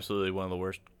game. Absolutely one of the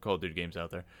worst Call of Duty games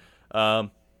out there.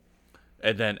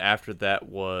 And then after that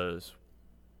was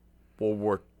World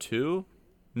War II?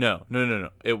 No.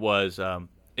 It was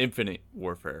Infinite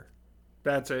Warfare.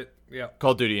 That's it. Yeah.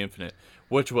 Call of Duty Infinite,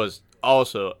 which was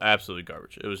also absolutely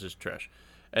garbage. It was just trash.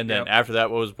 And then after that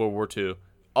was World War II.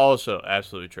 Also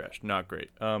absolutely trash. Not great.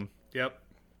 Yep.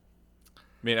 I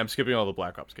mean, I'm skipping all the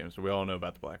Black Ops games, so we all know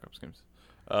about the Black Ops games.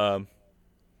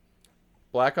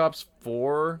 Black Ops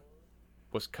 4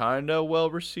 was kind of well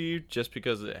received just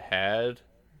because it had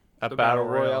a Battle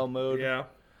Royale mode. Yeah.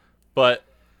 But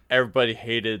everybody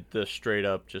hated the straight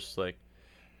up, just like,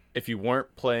 if you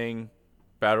weren't playing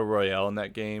Battle Royale in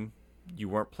that game, you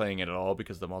weren't playing it at all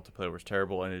because the multiplayer was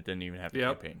terrible and it didn't even have a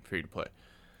campaign for you to play.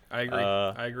 I agree.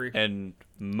 I agree. And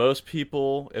most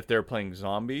people, if they're playing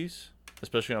zombies,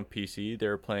 especially on PC,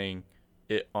 they're playing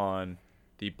it on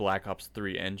the Black Ops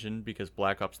 3 engine because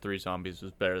Black Ops 3 Zombies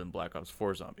was better than Black Ops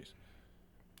 4 Zombies.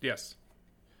 Yes.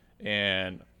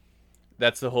 And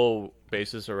that's the whole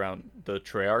basis around the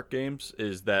Treyarch games,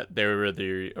 is that they were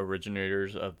the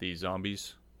originators of the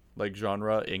zombies like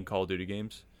genre in Call of Duty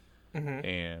games.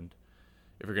 And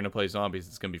if you're going to play zombies,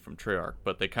 it's going to be from Treyarch.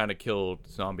 But they kind of killed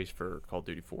zombies for Call of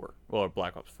Duty 4. Well, or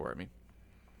Black Ops 4, I mean.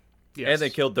 Yes. And they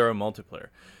killed their own multiplayer.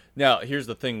 Now, here's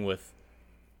the thing with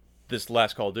this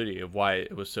last Call of Duty of why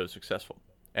it was so successful.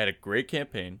 It had a great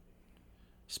campaign.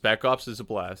 Spec Ops is a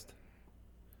blast.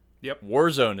 Yep.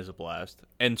 Warzone is a blast.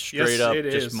 And straight up,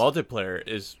 it just is. multiplayer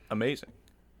is amazing.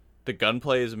 The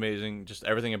gunplay is amazing. Just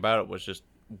everything about it was just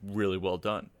really well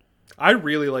done. I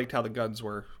really liked how the guns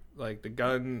were. Like the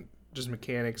gun, just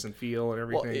mechanics and feel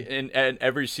and Well, everything. and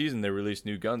every season they release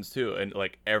new guns too. And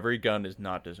like every gun is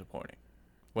not disappointing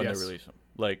when they release them.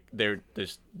 Like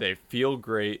they feel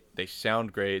great, they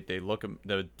sound great,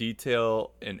 the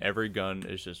detail in every gun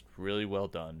is just really well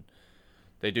done.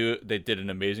 They did an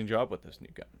amazing job with this new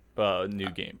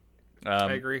game.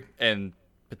 I agree. And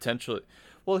potentially,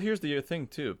 well, here's the other thing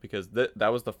too, because that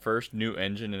was the first new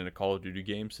engine in a Call of Duty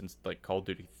game since like Call of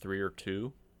Duty 3 or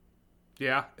 2.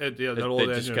 Yeah, that old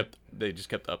engine. They just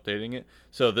kept updating it.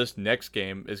 So this next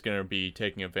game is going to be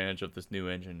taking advantage of this new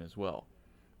engine as well.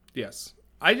 Yes.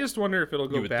 I just wonder if it'll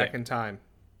go would back think. in time.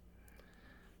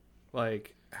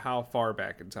 Like, how far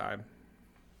back in time?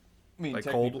 I mean, Like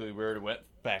technically, we already went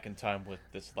back in time with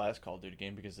this last Call of Duty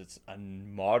game because it's a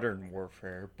modern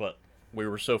warfare, but we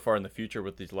were so far in the future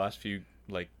with these last few,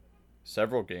 like,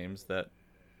 several games that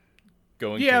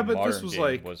going to a but modern this was game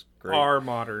like was great. our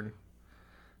modern,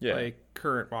 Yeah. like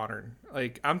current modern.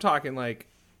 Like, I'm talking like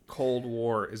Cold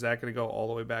War. Is that going to go all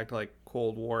the way back to like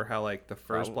Cold War, how like the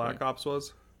first Probably. Black Ops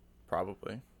was?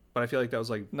 Probably. But I feel like that was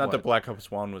like Not what? that Black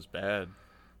Ops 1 was bad.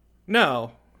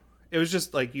 No, it was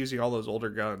just like using all those older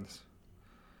guns.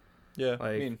 Yeah. Like,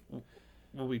 I mean,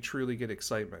 will we truly get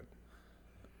excitement?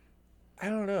 I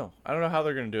don't know. I don't know how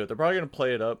they're going to do it. They're probably going to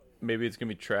play it up. Maybe it's going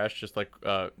to be trash, just like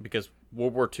because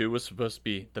World War II was supposed to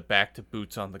be the back to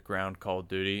boots on the ground Call of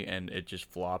Duty, and it just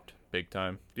flopped big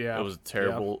time. Yeah. It was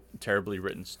a terribly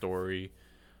written story.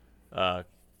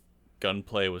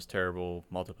 Gunplay was terrible.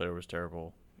 Multiplayer was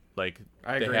terrible. Like,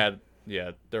 I agree. they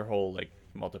had, their whole, like,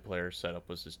 multiplayer setup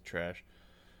was just trash.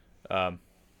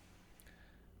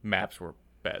 Maps were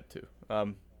bad, too.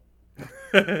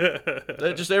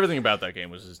 Just everything about that game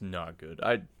was just not good.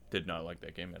 I did not like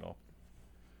that game at all.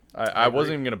 I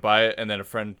wasn't even going to buy it, and then a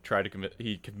friend tried to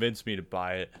he convinced me to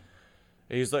buy it.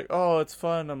 And he's like, oh, it's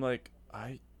fun. I'm like,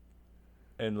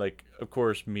 and like, of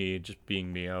course, me, just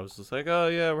being me, I was just like, oh,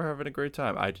 yeah, we're having a great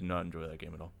time. I did not enjoy that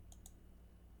game at all.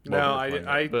 No, Wasn't playing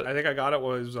I it, but- think I got it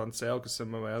while it was on sale because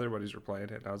some of my other buddies were playing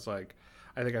it. And I was like,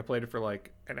 I think I played it for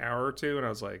like an hour or two, and I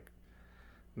was like,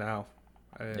 no.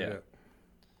 I didn't. Yeah.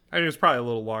 I mean, it was probably a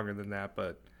little longer than that,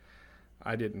 but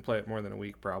I didn't play it more than a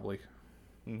week, probably.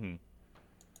 Mm-hmm.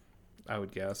 I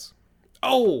would guess.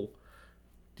 Oh!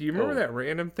 Do you remember Oh. that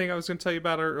random thing I was going to tell you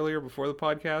about earlier before the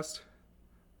podcast?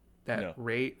 That No.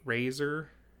 Razer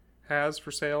has for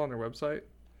sale on their website?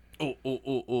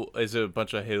 Oh. Is it a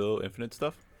bunch of Halo Infinite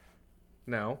stuff?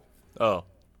 No. Oh.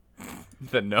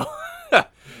 Then no.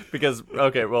 Because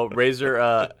okay, well,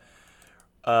 Razer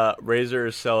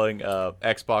is selling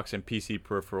Xbox and PC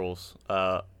peripherals,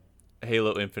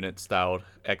 Halo Infinite styled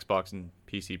Xbox and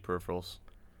PC peripherals.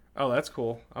 Oh, that's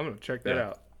cool. I'm gonna check that Yeah.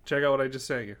 out. Check out what I just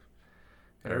sent you.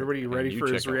 And everybody And ready you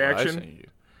for his check out what I reaction? sent you.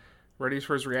 Ready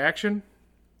for his reaction?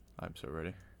 I'm so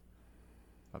ready.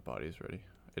 My body's ready.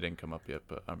 It didn't come up yet,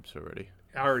 but I'm so ready.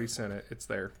 I already sent it. It's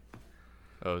there.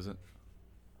 Oh, is it?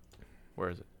 Where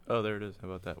is it? Oh, there it is. How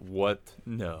about that? What?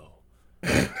 No.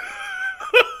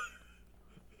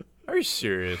 Are you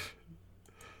serious?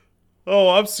 Oh,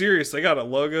 I'm serious. They got it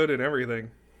logoed and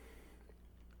everything.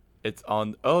 It's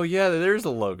on. Oh yeah, there's a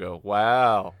logo.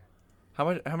 Wow. How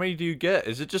much? How many do you get?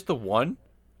 Is it just the one?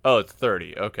 Oh, it's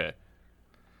 30. Okay.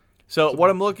 So what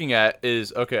I'm looking at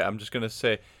is okay. I'm gonna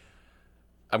say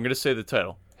the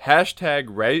title.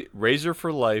 Hashtag Razor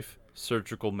for Life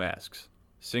surgical masks.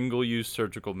 Single-use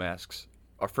surgical masks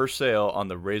are for sale on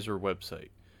the Razer website.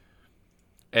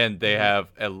 And they have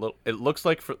a little. It looks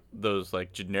like for those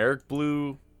like generic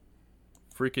blue,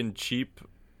 freaking cheap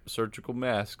surgical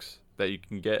masks that you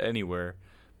can get anywhere,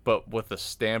 but with a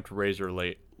stamped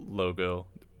Razer logo,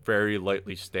 very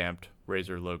lightly stamped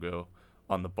Razer logo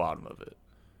on the bottom of it.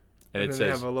 And it then says they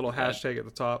have a little hashtag at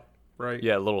the top, right?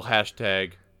 yeah, a little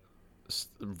hashtag.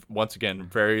 Once again,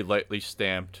 very lightly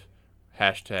stamped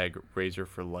hashtag Razer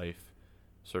for Life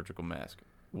surgical mask.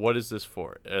 What is this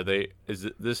for?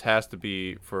 This has to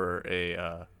be for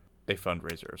a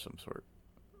fundraiser of some sort.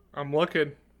 I'm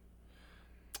looking.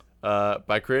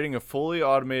 By creating a fully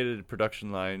automated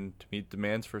production line to meet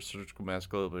demands for surgical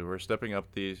masks globally, we're stepping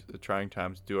up the trying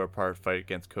times to do our part to fight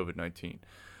against COVID-19.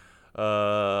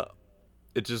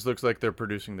 It just looks like they're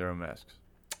producing their own masks.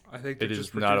 I think they're It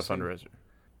just is not a producing- fundraiser.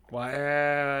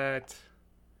 What?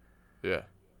 Yeah.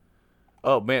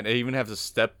 Oh man, it even has a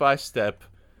step-by-step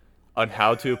on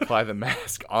how to apply the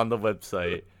mask on the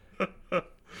website.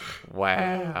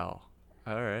 Wow.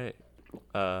 All right.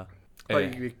 Like,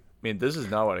 I mean, this is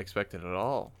not what I expected at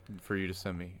all for you to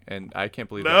send me, and I can't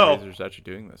believe No. that Razer's actually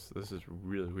doing this. This is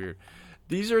really weird.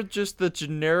 These are just the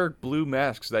generic blue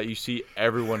masks that you see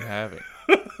everyone having.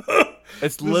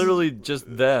 It's literally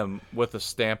just them with a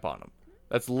stamp on them.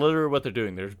 That's literally what they're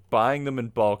doing. They're buying them in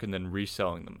bulk and then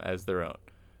reselling them as their own.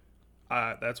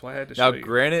 that's why I had to Now, show you.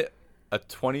 granted, a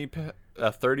 30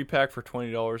 pack for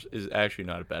 $20 is actually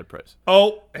not a bad price.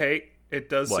 Oh, hey, it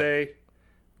does What? say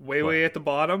way at the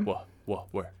bottom.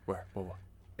 Where?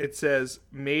 It says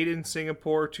made in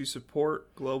Singapore to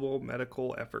support global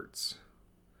medical efforts.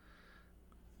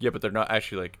 Yeah, but they're not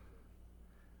actually like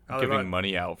Oh, they're giving not-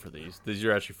 money out for these. These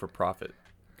are actually for profit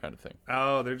kind of thing.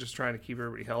 Oh, they're just trying to keep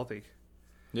everybody healthy.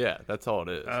 Yeah, that's all it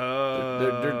is.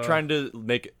 Oh. They're trying to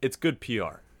make it's good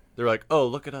PR. They're like, oh,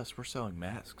 look at us, we're selling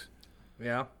masks.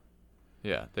 Yeah.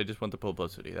 Yeah, they just want the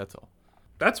publicity. That's all.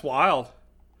 That's wild. A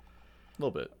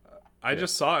little bit. I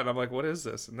just saw it and I'm like, what is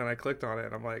this? And then I clicked on it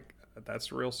and I'm like,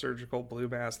 that's real surgical blue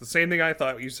mask. The same thing I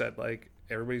thought you said. Like,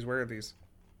 everybody's wearing these.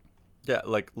 Yeah,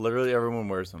 like literally everyone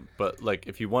wears them. But like,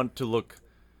 if you want to look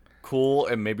cool,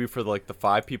 and maybe for like the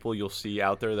 5 people you'll see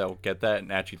out there that will get that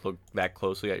and actually look that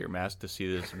closely at your mask to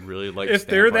see this really like If stamp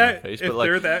they're on your that- face. if But like,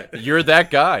 they're that- you're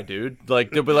that guy, dude. Like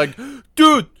they'll be like,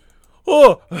 dude,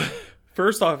 oh.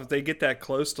 First off, if they get that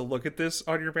close to look at this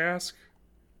on your mask,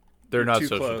 They're not too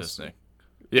social close. distancing.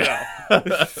 Yeah.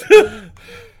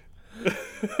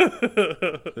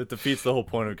 It defeats the whole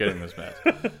point of getting this mask.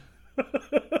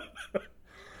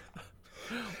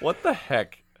 What the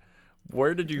heck?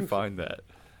 Where did you find that?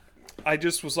 I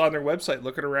just was on their website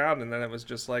looking around and then it was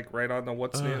just like right on the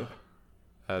what's new.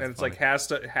 That's And it's funny. like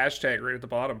hashtag right at the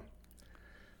bottom.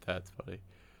 That's funny.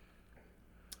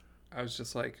 I was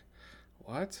just like,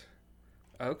 what?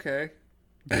 Okay.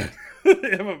 They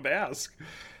have a mask.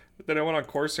 Then I went on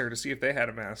Corsair to see if they had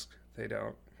a mask. They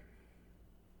don't.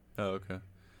 Oh, okay.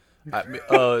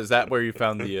 Oh, is that where you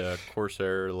found the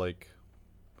Corsair like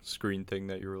screen thing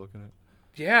that you were looking at?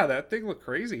 Yeah, that thing looked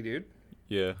crazy, dude.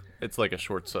 Yeah, it's like a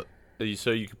short set,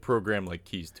 so you could program like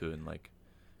keys to it, and like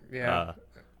Yeah.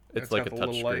 it's It's like a got the touch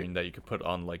little light. screen that you could put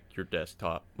on like your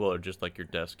desktop, well, or just like your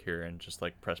desk here, and just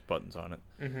like press buttons on it.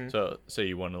 Mm-hmm. So, say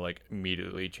you want to like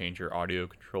immediately change your audio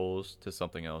controls to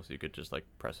something else, you could just like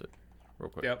press it real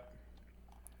quick. Yep.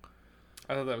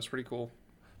 I thought that was pretty cool.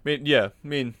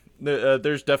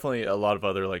 There's definitely a lot of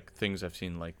other like things I've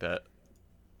seen like that.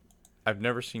 I've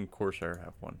never seen Corsair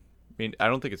have one. I mean, I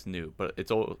don't think it's new, but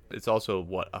it's also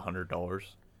what, $100?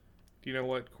 Do you know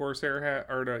what Corsair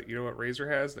or no, you know what Razer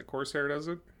has that Corsair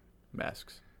doesn't?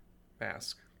 Masks.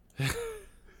 Mask.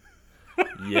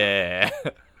 Yeah.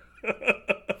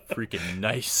 Freaking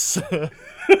nice.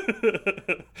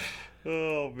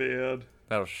 Oh man.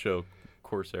 That'll show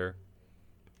Corsair.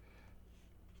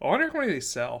 I wonder how many they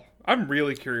sell. I'm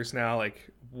really curious now, like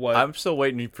what. I'm still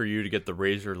waiting for you to get the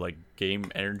Razer like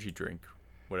game energy drink,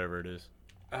 whatever it is.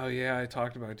 Oh yeah, I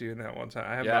talked about doing that one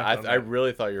time. I have Yeah, not done I that.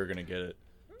 really thought you were gonna get it.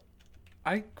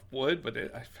 I would, but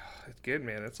again,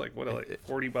 man, it's like what, like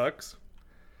 $40?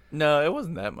 No, it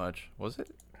wasn't that much, was it?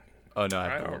 Oh no,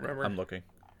 I don't remember. I'm looking.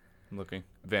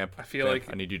 Vamp. I feel Vamp.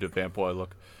 like- I need you to vamp while I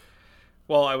look.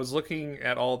 Well, I was looking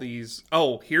at all these.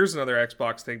 Oh, here's another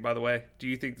Xbox thing, by the way. Do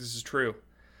you think this is true?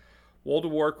 World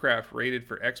of Warcraft rated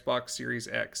for Xbox Series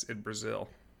X in Brazil.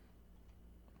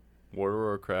 World of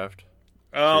Warcraft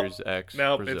Oh, Series X.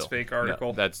 nope, Brazil. it's fake No,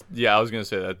 article. I was gonna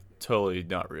say that's totally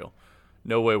not real.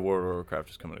 No way World of Warcraft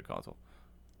is coming to console.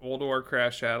 World of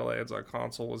Warcraft Shadowlands on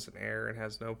console was in error and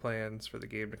has no plans for the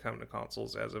game to come to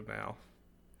consoles as of now.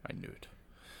 I knew it.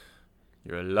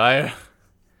 You're a liar.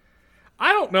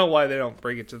 I don't know why they don't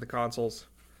bring it to the consoles,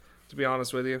 to be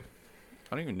honest with you.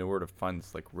 I don't even know where to find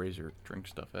this like Razer drink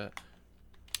stuff at.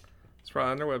 It's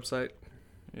probably on their website.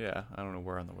 Yeah, I don't know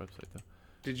where on the website though.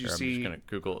 Did you Here, I'm see just gonna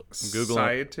Google it. I'm Googling it.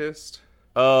 scientist?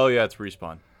 Oh yeah, it's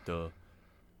Respawn. Duh.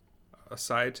 A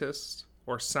scientist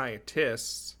or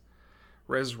scientists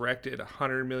resurrected a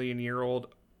 100 million year old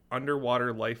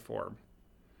underwater life form.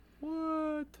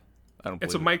 What? I don't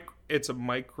It's a believe it's a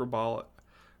microbells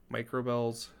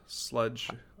sludge.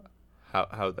 it.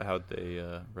 How'd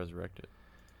they resurrect it?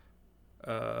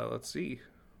 Let's see.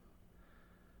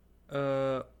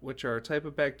 Which are a type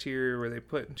of bacteria where they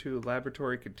put into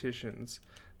laboratory conditions.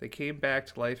 They came back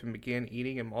to life and began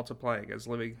eating and multiplying as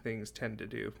living things tend to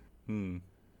do.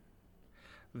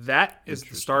 That is the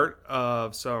Interesting. start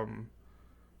of some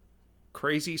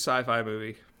crazy sci-fi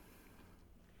movie.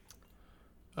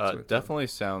 what it Definitely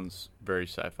sounds very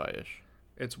sci-fi-ish.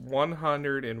 It's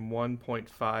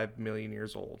 101.5 million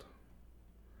years old.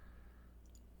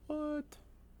 What?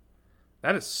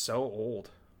 That is so old.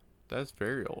 That's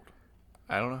very old.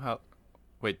 I don't know how.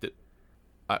 Wait,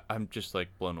 I'm just like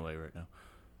blown away right now.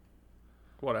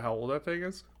 What, how old that thing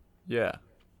is? Yeah.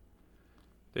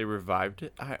 They revived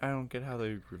it? I don't get how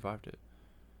they revived it.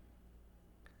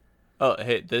 Oh,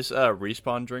 hey, this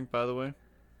Respawn drink, by the way,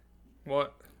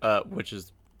 What? which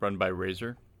is run by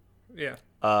Razer, Yeah.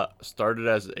 started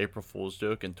as an April Fool's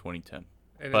joke in 2010.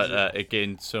 And But is it- it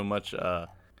gained so much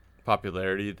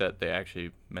popularity that they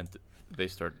actually they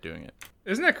started doing it.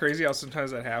 isn't that crazy how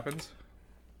sometimes that happens?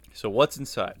 So what's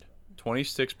inside?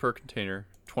 26 per container,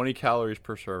 20 calories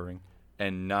per serving,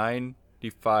 and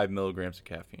 95 milligrams of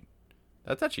caffeine.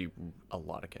 That's actually a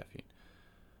lot of caffeine.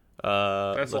 That's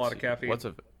a let's lot of see. caffeine.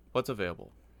 What's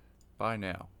available? Buy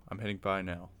now. I'm hitting buy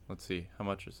now. Let's see. How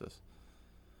much is this?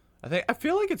 I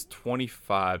feel like it's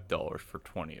 $25 for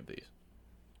 20 of these.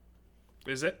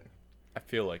 Is it? I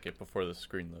feel like it before the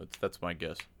screen loads. That's my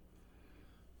guess.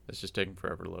 It's just taking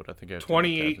forever to load. I think I have too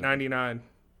many tabs open. $28.99.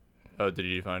 Oh, did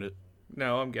you find it?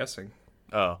 No, I'm guessing.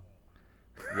 Oh.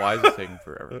 Why is it taking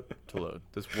forever to load?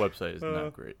 This website is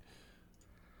not great.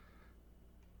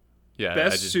 Yeah,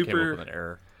 Best I just came super- up with an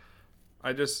error.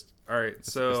 All right.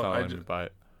 It's So not letting me buy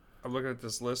it. I'm looking at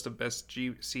this list of best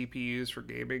CPUs for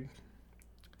gaming.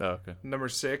 Oh, okay. Number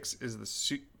 6 is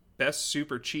the best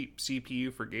super cheap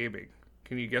CPU for gaming.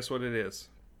 Can you guess what it is?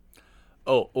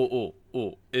 Oh.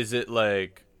 Is it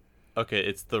like... Okay,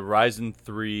 it's the Ryzen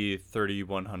 3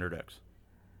 3100X.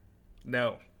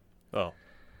 No. Oh.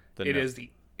 then It no. is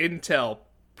the Intel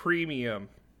Premium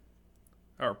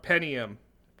or Pentium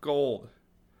Gold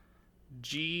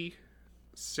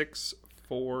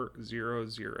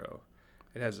G6400.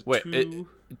 It has a Wait, two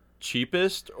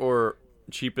cheapest or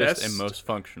cheapest and Best- most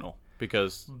functional?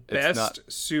 Because it's best not...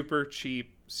 super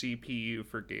cheap CPU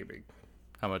for gaming.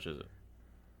 How much is it?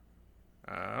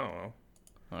 I don't know.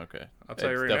 Okay. I'll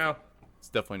tell you It's right now. It's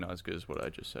definitely not as good as what I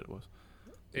just said it was.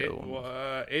 The other one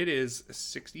was. It is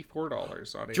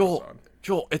 $64 on Joel, Amazon.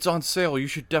 Joel, it's on sale. You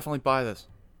should definitely buy this.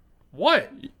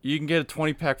 What? You can get a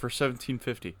 20 pack for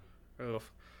 $17.50. Ugh.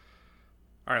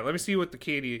 All right, let me see what the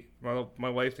candy, my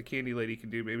wife, the candy lady, can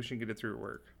do. Maybe she can get it through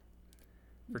work.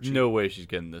 For cheap. No way she's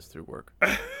getting this through work.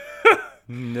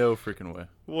 No freaking way.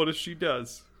 What if she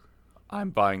does?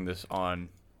 I'm buying this on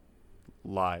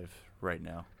live right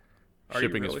now. Are you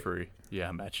Shipping really? is free. Yeah,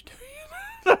 I'm actually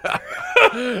doing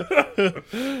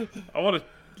I want to.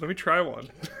 Let me try one.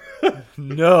 it.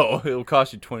 No, it'll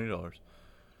cost you $20.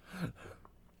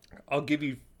 I'll give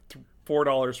you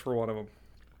 $4 for one of them.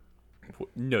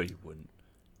 No, you wouldn't.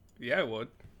 Yeah, I would.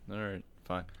 All right,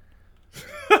 fine.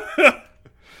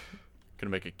 Gonna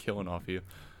make a killing off you.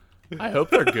 I hope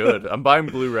they're good. I'm buying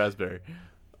blue raspberry.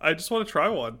 I just want to try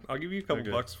one. I'll give you a couple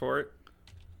Okay. bucks for it.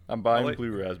 I'm buying I'll let-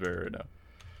 blue raspberry right now.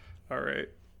 All right.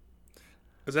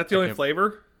 Is that the only can't-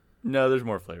 flavor? No, there's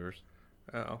more flavors.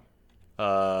 Oh.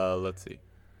 Let's see.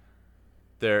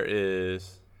 There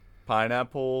is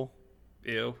pineapple,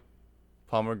 Ew.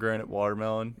 pomegranate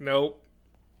watermelon, Nope.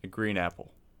 and green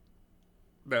apple.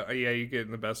 No, yeah, you're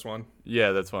getting the best one.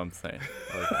 Yeah, that's what I'm saying.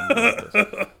 I'm going with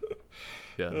this.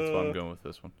 Yeah, that's why I'm going with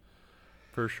this one.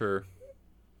 For sure.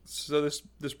 So this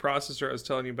processor I was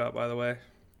telling you about, by the way,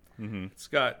 Mm-hmm. it's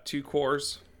got 2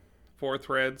 cores, 4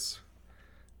 threads.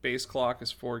 Base clock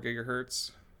is 4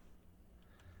 gigahertz.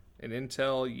 An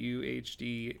Intel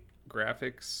UHD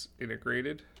graphics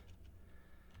integrated.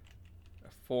 A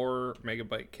 4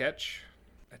 megabyte cache.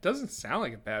 That doesn't sound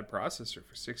like a bad processor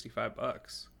for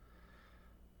 $65.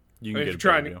 You I can mean, if get you're a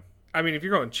trying better to, deal. I mean, if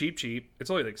you're going cheap, it's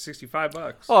only like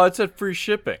 $65. Oh, it said free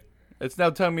shipping. It's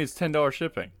now telling me it's $10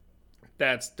 shipping.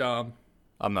 That's dumb.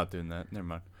 I'm not doing that. Never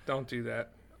mind. Don't do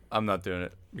that. I'm not doing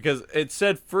it because it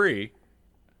said free,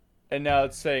 and now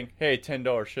it's saying, "Hey,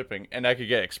 $10 shipping," and I could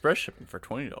get express shipping for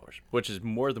 $20, which is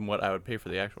more than what I would pay for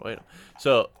the actual item.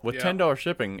 So with Yeah. $10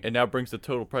 shipping, it now brings the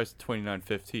total price to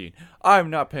 $29.15. I'm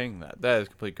not paying that. That is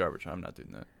complete garbage. I'm not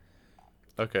doing that.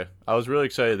 Okay, I was really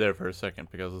excited there for a second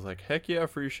because I was like, "Heck yeah,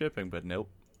 free shipping," but nope.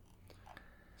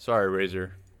 Sorry,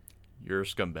 Razer, you're a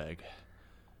scumbag.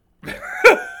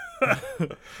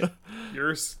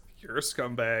 You're a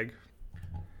scumbag.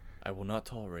 I will not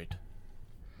tolerate.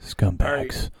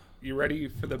 Scumbags. You ready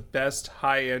for the best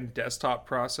high-end desktop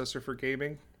processor for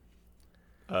gaming?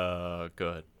 Go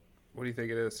ahead. What do you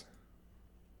think it is?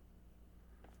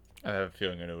 I have a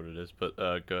feeling I know what it is, but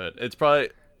go ahead. It's probably.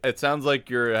 It sounds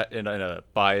like you're in a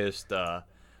biased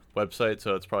website,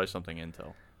 so it's probably something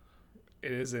Intel.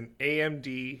 It is an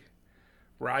AMD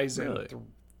Ryzen Really?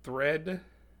 Thread.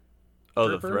 Oh,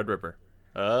 Ripper? the Threadripper.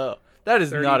 Oh, that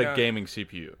is not a 39. gaming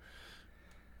CPU.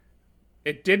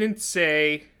 It didn't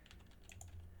say.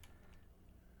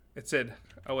 It said,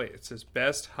 oh wait, it says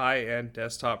best high-end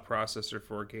desktop processor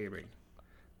for gaming.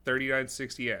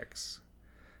 3960X.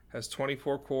 Has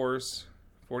 24 cores,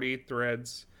 48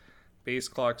 threads, base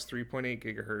clock's 3.8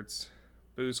 gigahertz,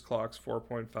 boost clock's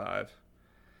 4.5,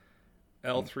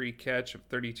 L3 cache of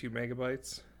 32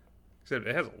 megabytes. Except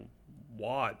it has a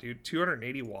watt, dude.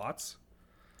 280 watts?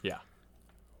 Yeah.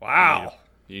 Wow.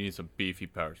 You need some beefy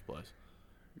power supplies.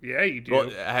 Yeah, you do. Well,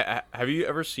 have you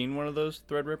ever seen one of those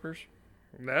Threadrippers?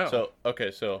 No.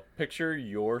 So picture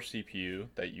your CPU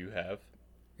that you have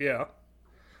yeah.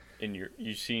 in your.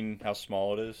 You seen how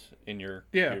small it is in your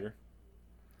Yeah. computer?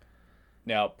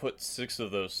 Now put 6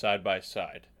 of those side by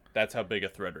side. That's how big a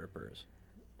Threadripper is.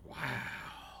 Wow.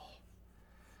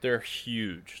 They're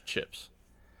huge chips.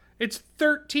 It's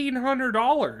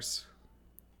 $1,300.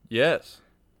 Yes,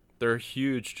 they're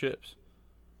huge chips.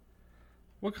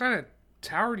 What kind of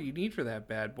tower do you need for that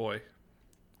bad boy?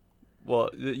 Well,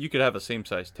 you could have a same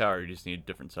size tower. You just need a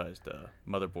different sized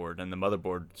motherboard, and the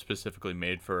motherboard specifically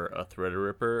made for a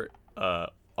Threadripper,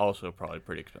 also probably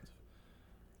pretty expensive.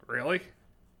 Really?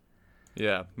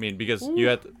 Yeah, I mean because you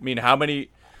have to, I mean how many?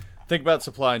 Think about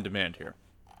supply and demand here.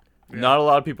 Not a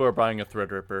lot of people are buying a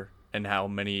Threadripper, and how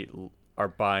many are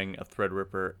buying a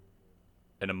Threadripper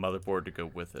and a motherboard to go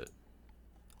with it?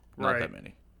 Not Right. that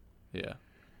many. Yeah.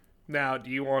 Now,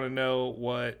 do you want to know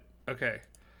what... Okay.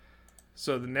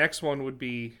 So the next one would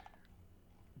be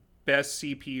best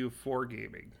CPU for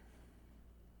gaming.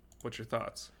 What's your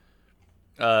thoughts?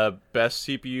 Best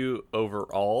CPU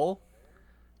overall,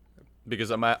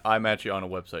 because I'm actually on a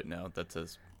website now that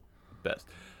says best.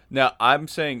 Now I'm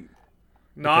saying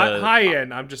Not Because- high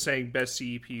end. I'm just saying best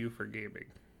CPU for gaming.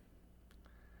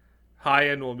 High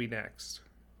end will be next.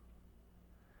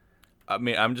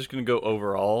 I'm just gonna go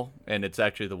overall, and it's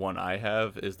actually the one I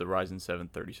have is the Ryzen 7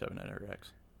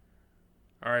 3700X.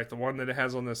 All right, the one that it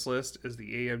has on this list is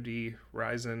the AMD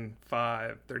Ryzen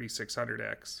 5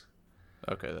 3600X.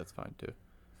 Okay, that's fine too.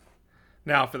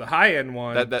 Now, for the high end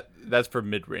one, That's for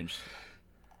mid range.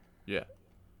 Yeah.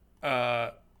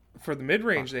 for the mid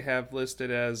range, they have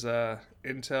listed as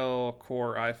Intel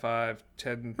Core i5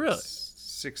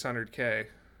 10600K.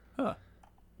 Huh.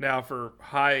 Now, for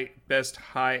best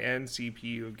high end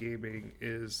CPU of gaming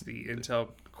is the Intel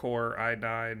Core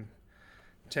i9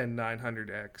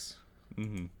 10900X,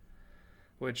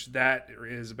 which that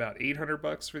is about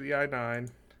 $800 for the i9.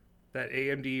 That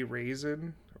AMD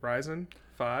Ryzen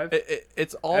 5.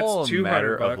 It's all That's a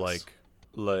matter of $200.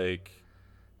 like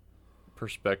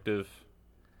perspective.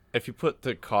 If you put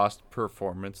the cost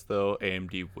performance though,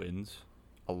 AMD wins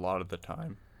a lot of the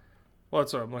time. Well,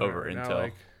 that's what I'm looking Over at right Intel. now.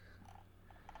 Like,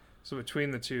 so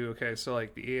between the two, okay, so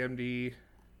like the AMD,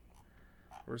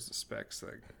 where's the specs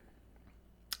thing?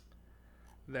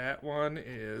 That one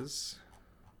is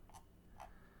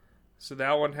So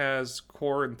that one has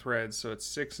core and threads, so it's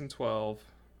 6 and 12.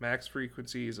 Max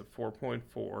frequency is at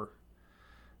 4.4.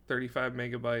 35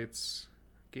 megabytes.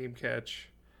 Game catch.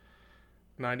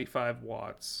 95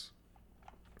 watts.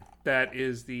 That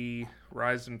is the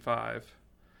Ryzen 5.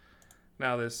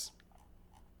 Now this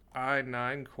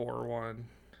i9 core one,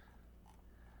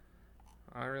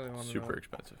 I really want to know. Super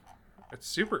expensive. It's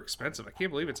super expensive. I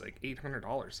can't believe it's like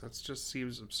 $800. That just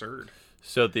seems absurd.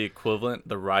 So the equivalent,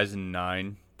 the Ryzen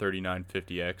 9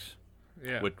 3950X,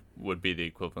 Yeah. would be the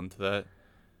equivalent to that,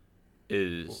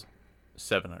 is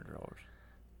 $700.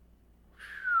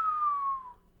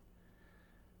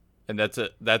 And that's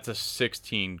a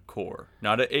 16 core,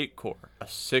 not an 8 core, a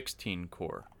 16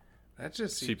 core. That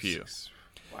just seems... CPU.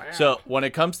 Wow. So when it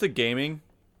comes to gaming,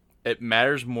 it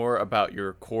matters more about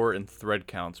your core and thread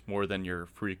counts more than your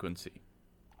frequency.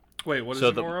 Wait, what is so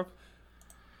it more of?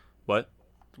 What?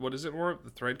 What is it more of? The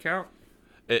thread count?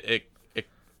 It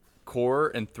core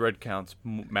and thread counts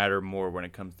matter more when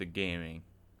it comes to gaming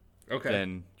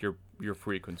than your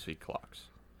frequency clocks.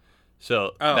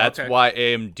 So that's why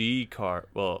AMD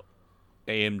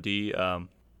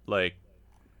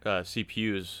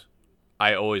CPUs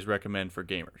I always recommend for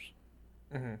gamers.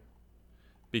 Mm-hmm.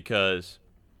 Because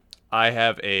I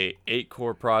have a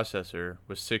 8-core processor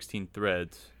with 16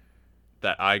 threads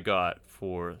that I got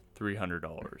for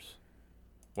 $300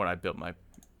 when I built my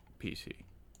PC.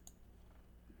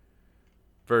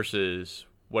 Versus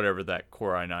whatever that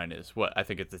Core i9 is. What, I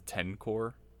think it's a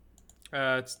 10-core?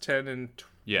 It's 10 and 20.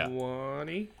 Yeah.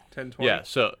 10, 20. Yeah,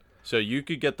 so you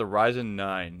could get the Ryzen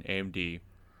 9 AMD,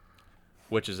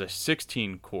 which is a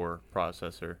 16-core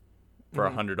processor, for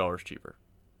 $100 cheaper.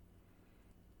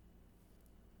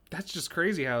 That's just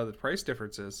crazy how the price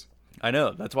difference is. I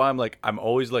know. That's why I'm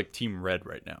always like Team Red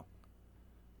right now.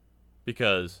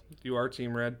 Because You are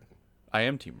Team Red. I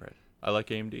am Team Red. I like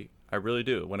AMD. I really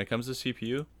do. When it comes to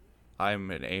CPU,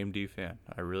 I'm an AMD fan.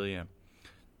 I really am.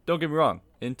 Don't get me wrong.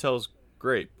 Intel's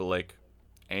great, but like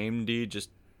AMD just,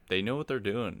 they know what they're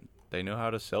doing. They know how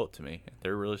to sell it to me.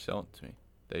 They're really selling it to me.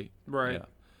 Right.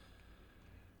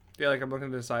 Yeah, like I'm looking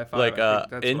at this i5. Like I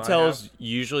think that's Intel's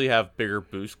usually have bigger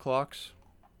boost clocks.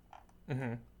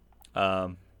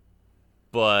 Mm-hmm.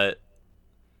 But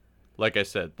like I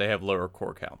said, they have lower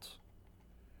core counts.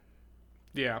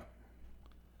 Yeah.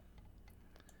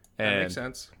 And, that makes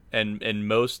sense. And in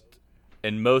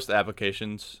most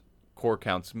applications, core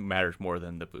counts matters more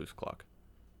than the boost clock.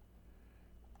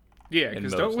 Yeah,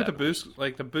 because don't with the applications. boost,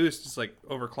 like the boost is like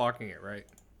overclocking it, right?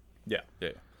 Yeah.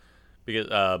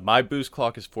 Because my boost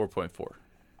clock is 4.4.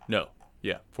 No.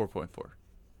 Yeah, 4.4.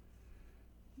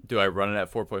 Do I run it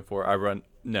at 4.4?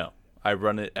 I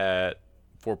run it at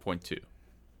 4.2.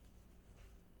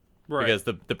 Right. Because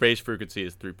the base frequency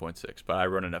is 3.6, but I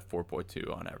run it at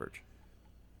 4.2 on average.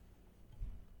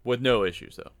 With no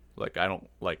issues though. Like I don't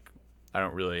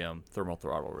really thermal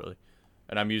throttle really.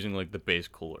 And I'm using like the base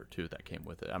cooler too that came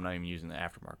with it. I'm not even using the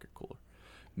aftermarket cooler.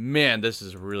 Man, this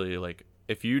is really like,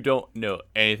 if you don't know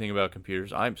anything about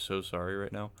computers, I'm so sorry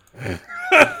right now.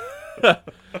 But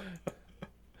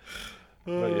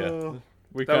yeah,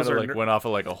 we kind of like went off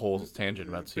of like a whole tangent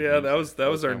about CPUs. Yeah, that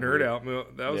was our kinda nerd weird.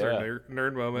 out. That was our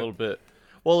nerd A moment. little bit.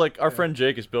 Well, like our friend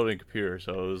Jake is building a computer,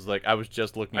 so it was like I was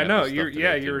just looking at I know this you. stuff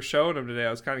Yeah, today, you too. were showing him today. I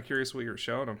was kind of curious what you were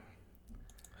showing him.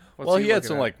 What's Well, he had looking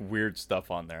some at? like weird stuff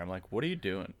on there. I'm like, what are you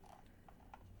doing?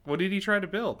 What did he try to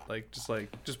build?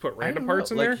 Just put I random don't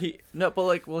parts know. in like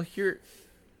there. Here,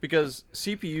 because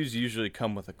CPUs usually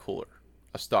come with a cooler,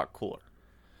 a stock cooler.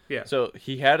 Yeah. So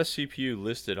he had a CPU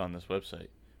listed on this website,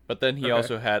 but then he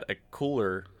also had a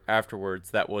cooler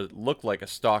afterwards that looked like a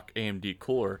stock AMD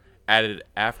cooler added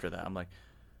after that. I'm like,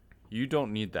 you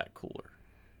don't need that cooler.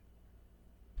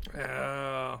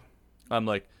 I'm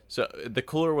like, so the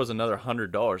cooler was another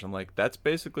 $100. I'm like, that's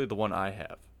basically the one I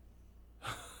have.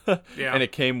 Yeah. And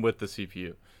it came with the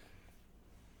CPU.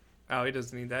 Oh, he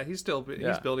doesn't need that. He's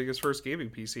building his first gaming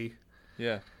PC.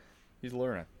 Yeah. He's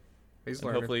learning. He's And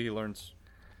learning. hopefully he learns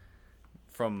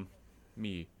from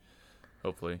me.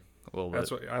 Hopefully. A little That's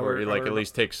bit. what I Or he learned- I like at learned-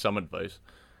 least takes some advice.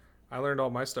 I learned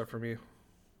all my stuff from you.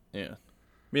 Yeah. I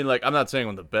mean, like, I'm not saying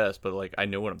I'm the best, but like I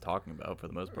know what I'm talking about for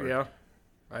the most part. Yeah,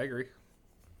 I agree.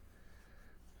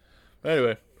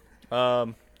 Anyway,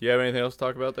 you have anything else to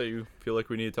talk about that you feel like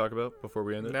we need to talk about before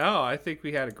we end it? No, I think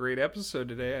we had a great episode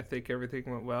today. I think everything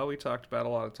went well. We talked about a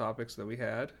lot of topics that we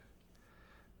had.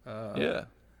 Yeah.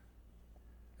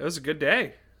 It was a good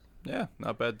day. Yeah, not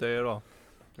a bad day at all.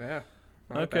 Yeah.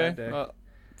 Not Okay. A bad day.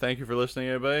 Thank you for listening,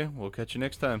 everybody. We'll catch you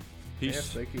next time. Peace. Yes,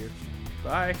 thank you.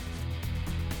 Bye.